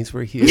teenies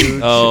were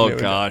huge. Oh They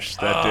were- gosh,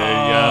 that day,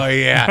 Oh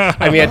yeah. yeah.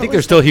 I mean, I think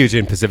they're still huge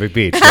in Pacific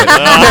Beach. but-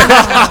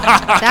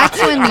 That's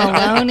when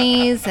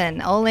Maloney's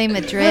and Ole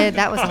Madrid,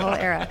 that was the whole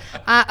era.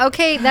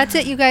 Okay, that's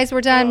it, you guys. We're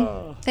done.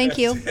 Thank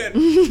you.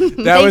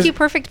 Thank you,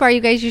 Perfect Bar.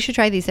 You guys, you should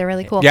try these. They're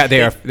really cool. Yeah,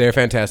 they're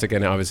fantastic,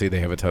 and obviously they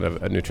have a ton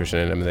of nutrition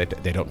in them. And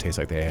they don't taste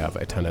like they have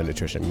a ton of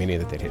nutrition, meaning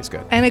that they taste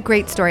good. And a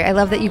great story. I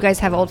love that you guys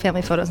have old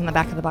family photos in the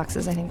back of the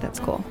boxes. I think that's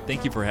cool.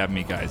 Thank you for having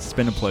me, guys. It's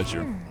been a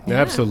pleasure.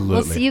 Absolutely.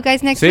 We'll see you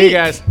guys next See week. you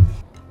guys.